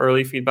 feedback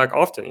early, feedback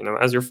often.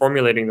 As you're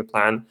formulating the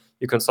plan,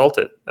 you consult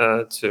it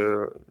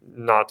to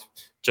not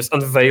just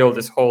unveil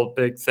this whole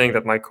big thing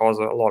that might cause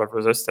a lot of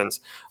resistance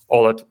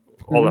all at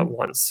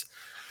once.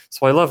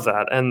 So I love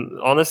that. And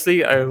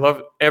honestly, I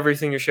love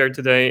everything you shared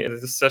today.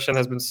 This session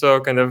has been so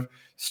kind of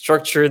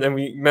structured, and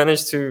we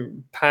managed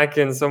to pack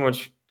in so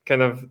much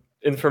kind of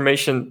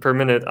information per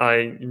minute.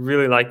 I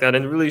really like that,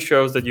 and it really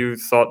shows that you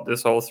thought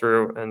this all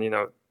through. And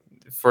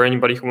for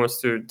anybody who wants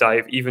to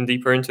dive even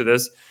deeper into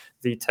this,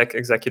 the Tech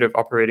Executive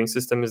Operating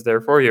System is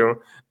there for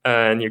you,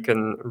 and you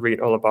can read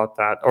all about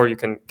that, or you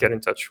can get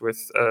in touch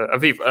with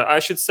Aviv. I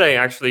should say,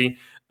 actually,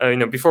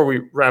 before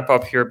we wrap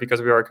up here,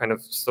 because we are kind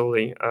of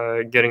slowly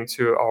getting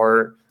to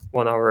our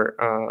 1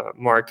 hour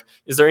mark,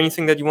 is there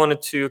anything that you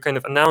wanted to kind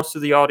of announce to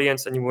the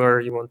audience,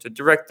 anywhere you want to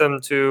direct them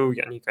to,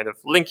 any kind of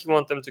link you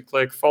want them to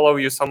click, follow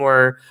you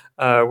somewhere?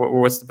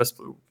 What's the best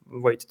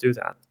way to do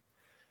that?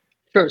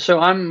 Sure. So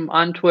I'm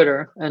on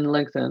Twitter and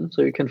LinkedIn,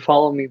 so you can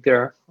follow me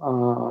there.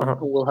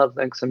 We'll have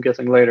links, I'm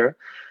guessing, later.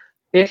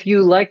 If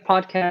you like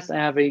podcasts, I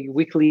have a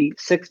weekly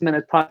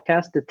 6-minute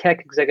podcast, the Tech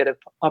Exec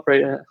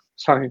podcast,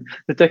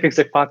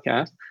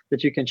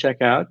 that you can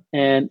check out.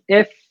 And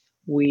if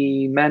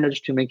we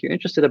manage to make you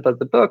interested about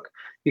the book,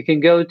 you can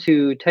go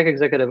to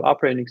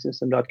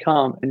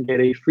techexecutiveoperatingsystem.com and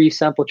get a free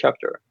sample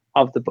chapter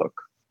of the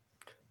book.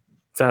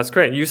 That's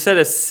great. You said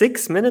a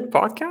 6-minute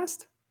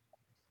podcast?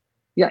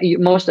 Yeah,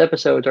 most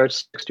episodes are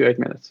 6 to 8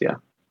 minutes. Yeah.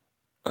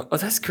 Oh,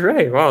 that's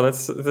great. Wow,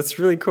 that's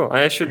really cool.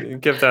 I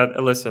should give that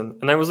a listen.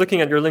 And I was looking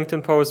at your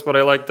LinkedIn posts. What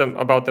I like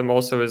about them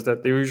also is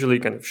that they're usually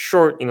kind of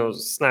short,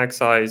 snack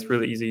size,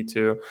 really easy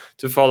to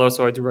follow.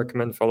 So I do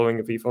recommend following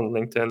Aviv on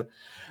LinkedIn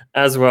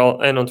as well,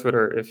 and on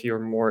Twitter if you're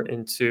more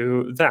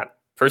into that.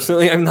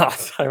 Personally, I'm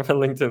not. I'm a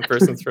LinkedIn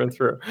person through and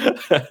through.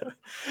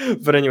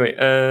 But anyway,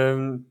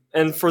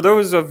 and for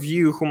those of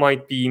you who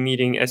might be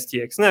meeting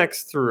STX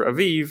Next through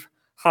Aviv,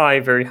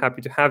 hi, very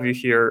happy to have you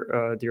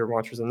here, dear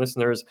watchers and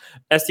listeners.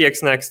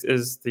 STX Next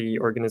is the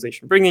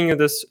organization bringing you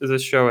this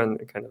show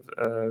and kind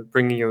of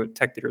bringing you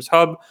Tech Leaders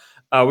Hub.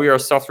 We are a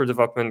software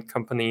development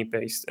company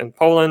based in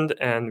Poland,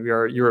 and we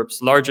are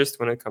Europe's largest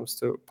when it comes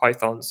to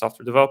Python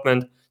software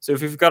development. So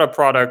if you've got a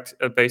product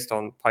based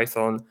on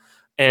Python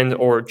and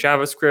or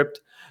JavaScript,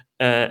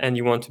 and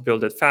you want to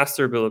build it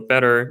faster, build it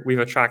better, we've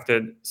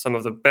attracted some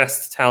of the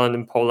best talent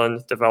in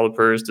Poland: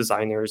 developers,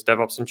 designers,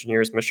 DevOps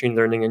engineers, machine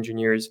learning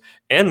engineers,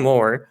 and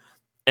more.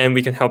 And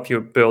we can help you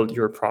build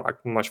your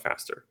product much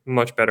faster,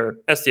 much better.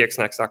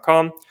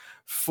 stxnext.com.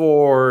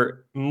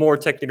 For more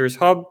Tech Leaders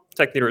Hub,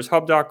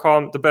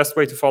 techleadershub.com. The best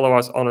way to follow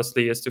us,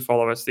 honestly, is to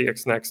follow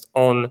STX Next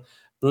on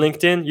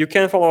LinkedIn. You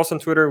can follow us on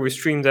Twitter. We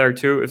stream there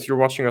too. If you're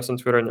watching us on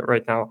Twitter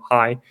right now,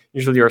 hi.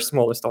 Usually our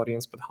smallest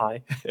audience, but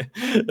hi.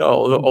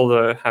 all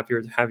the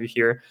happier to have you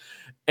here.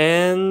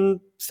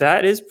 And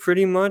that is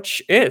pretty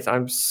much it.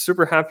 I'm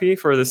super happy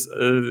for this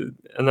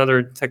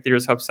another Tech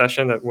Leaders Hub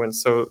session that went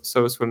so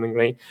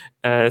swimmingly.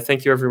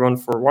 Thank you everyone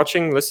for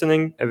watching,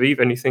 listening.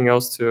 Aviv, anything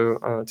else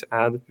to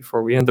add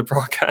before we end the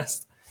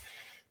broadcast?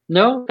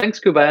 No, thanks,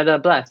 Kuba. I had a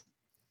blast.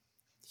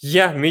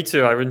 Yeah, me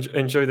too. I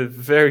enjoyed it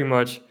very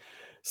much.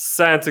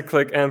 Sad to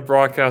click end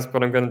broadcast,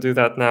 but I'm going to do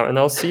that now. And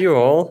I'll see you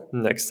all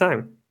next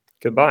time.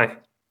 Goodbye.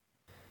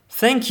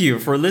 Thank you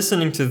for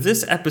listening to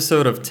this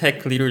episode of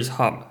Tech Leaders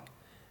Hub.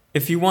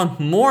 If you want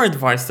more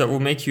advice that will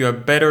make you a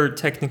better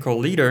technical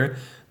leader,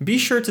 be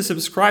sure to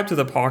subscribe to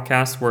the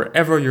podcast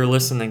wherever you're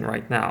listening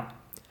right now.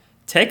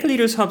 Tech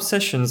Leaders Hub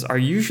sessions are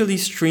usually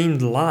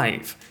streamed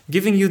live,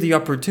 giving you the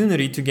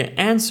opportunity to get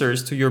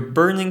answers to your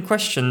burning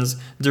questions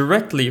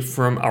directly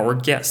from our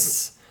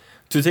guests.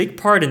 To take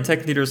part in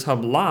Tech Leaders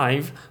Hub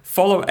Live,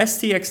 follow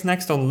STX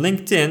Next on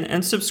LinkedIn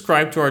and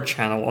subscribe to our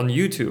channel on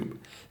YouTube.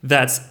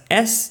 That's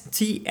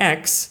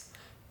STX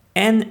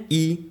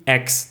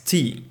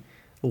NEXT.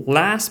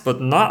 Last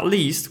but not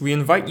least, we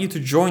invite you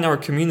to join our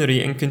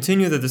community and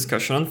continue the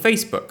discussion on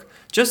Facebook.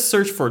 Just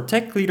search for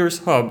Tech Leaders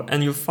Hub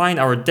and you'll find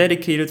our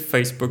dedicated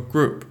Facebook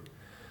group.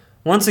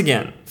 Once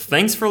again,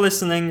 thanks for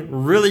listening.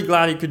 Really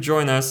glad you could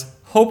join us.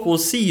 Hope we'll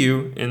see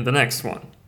you in the next one.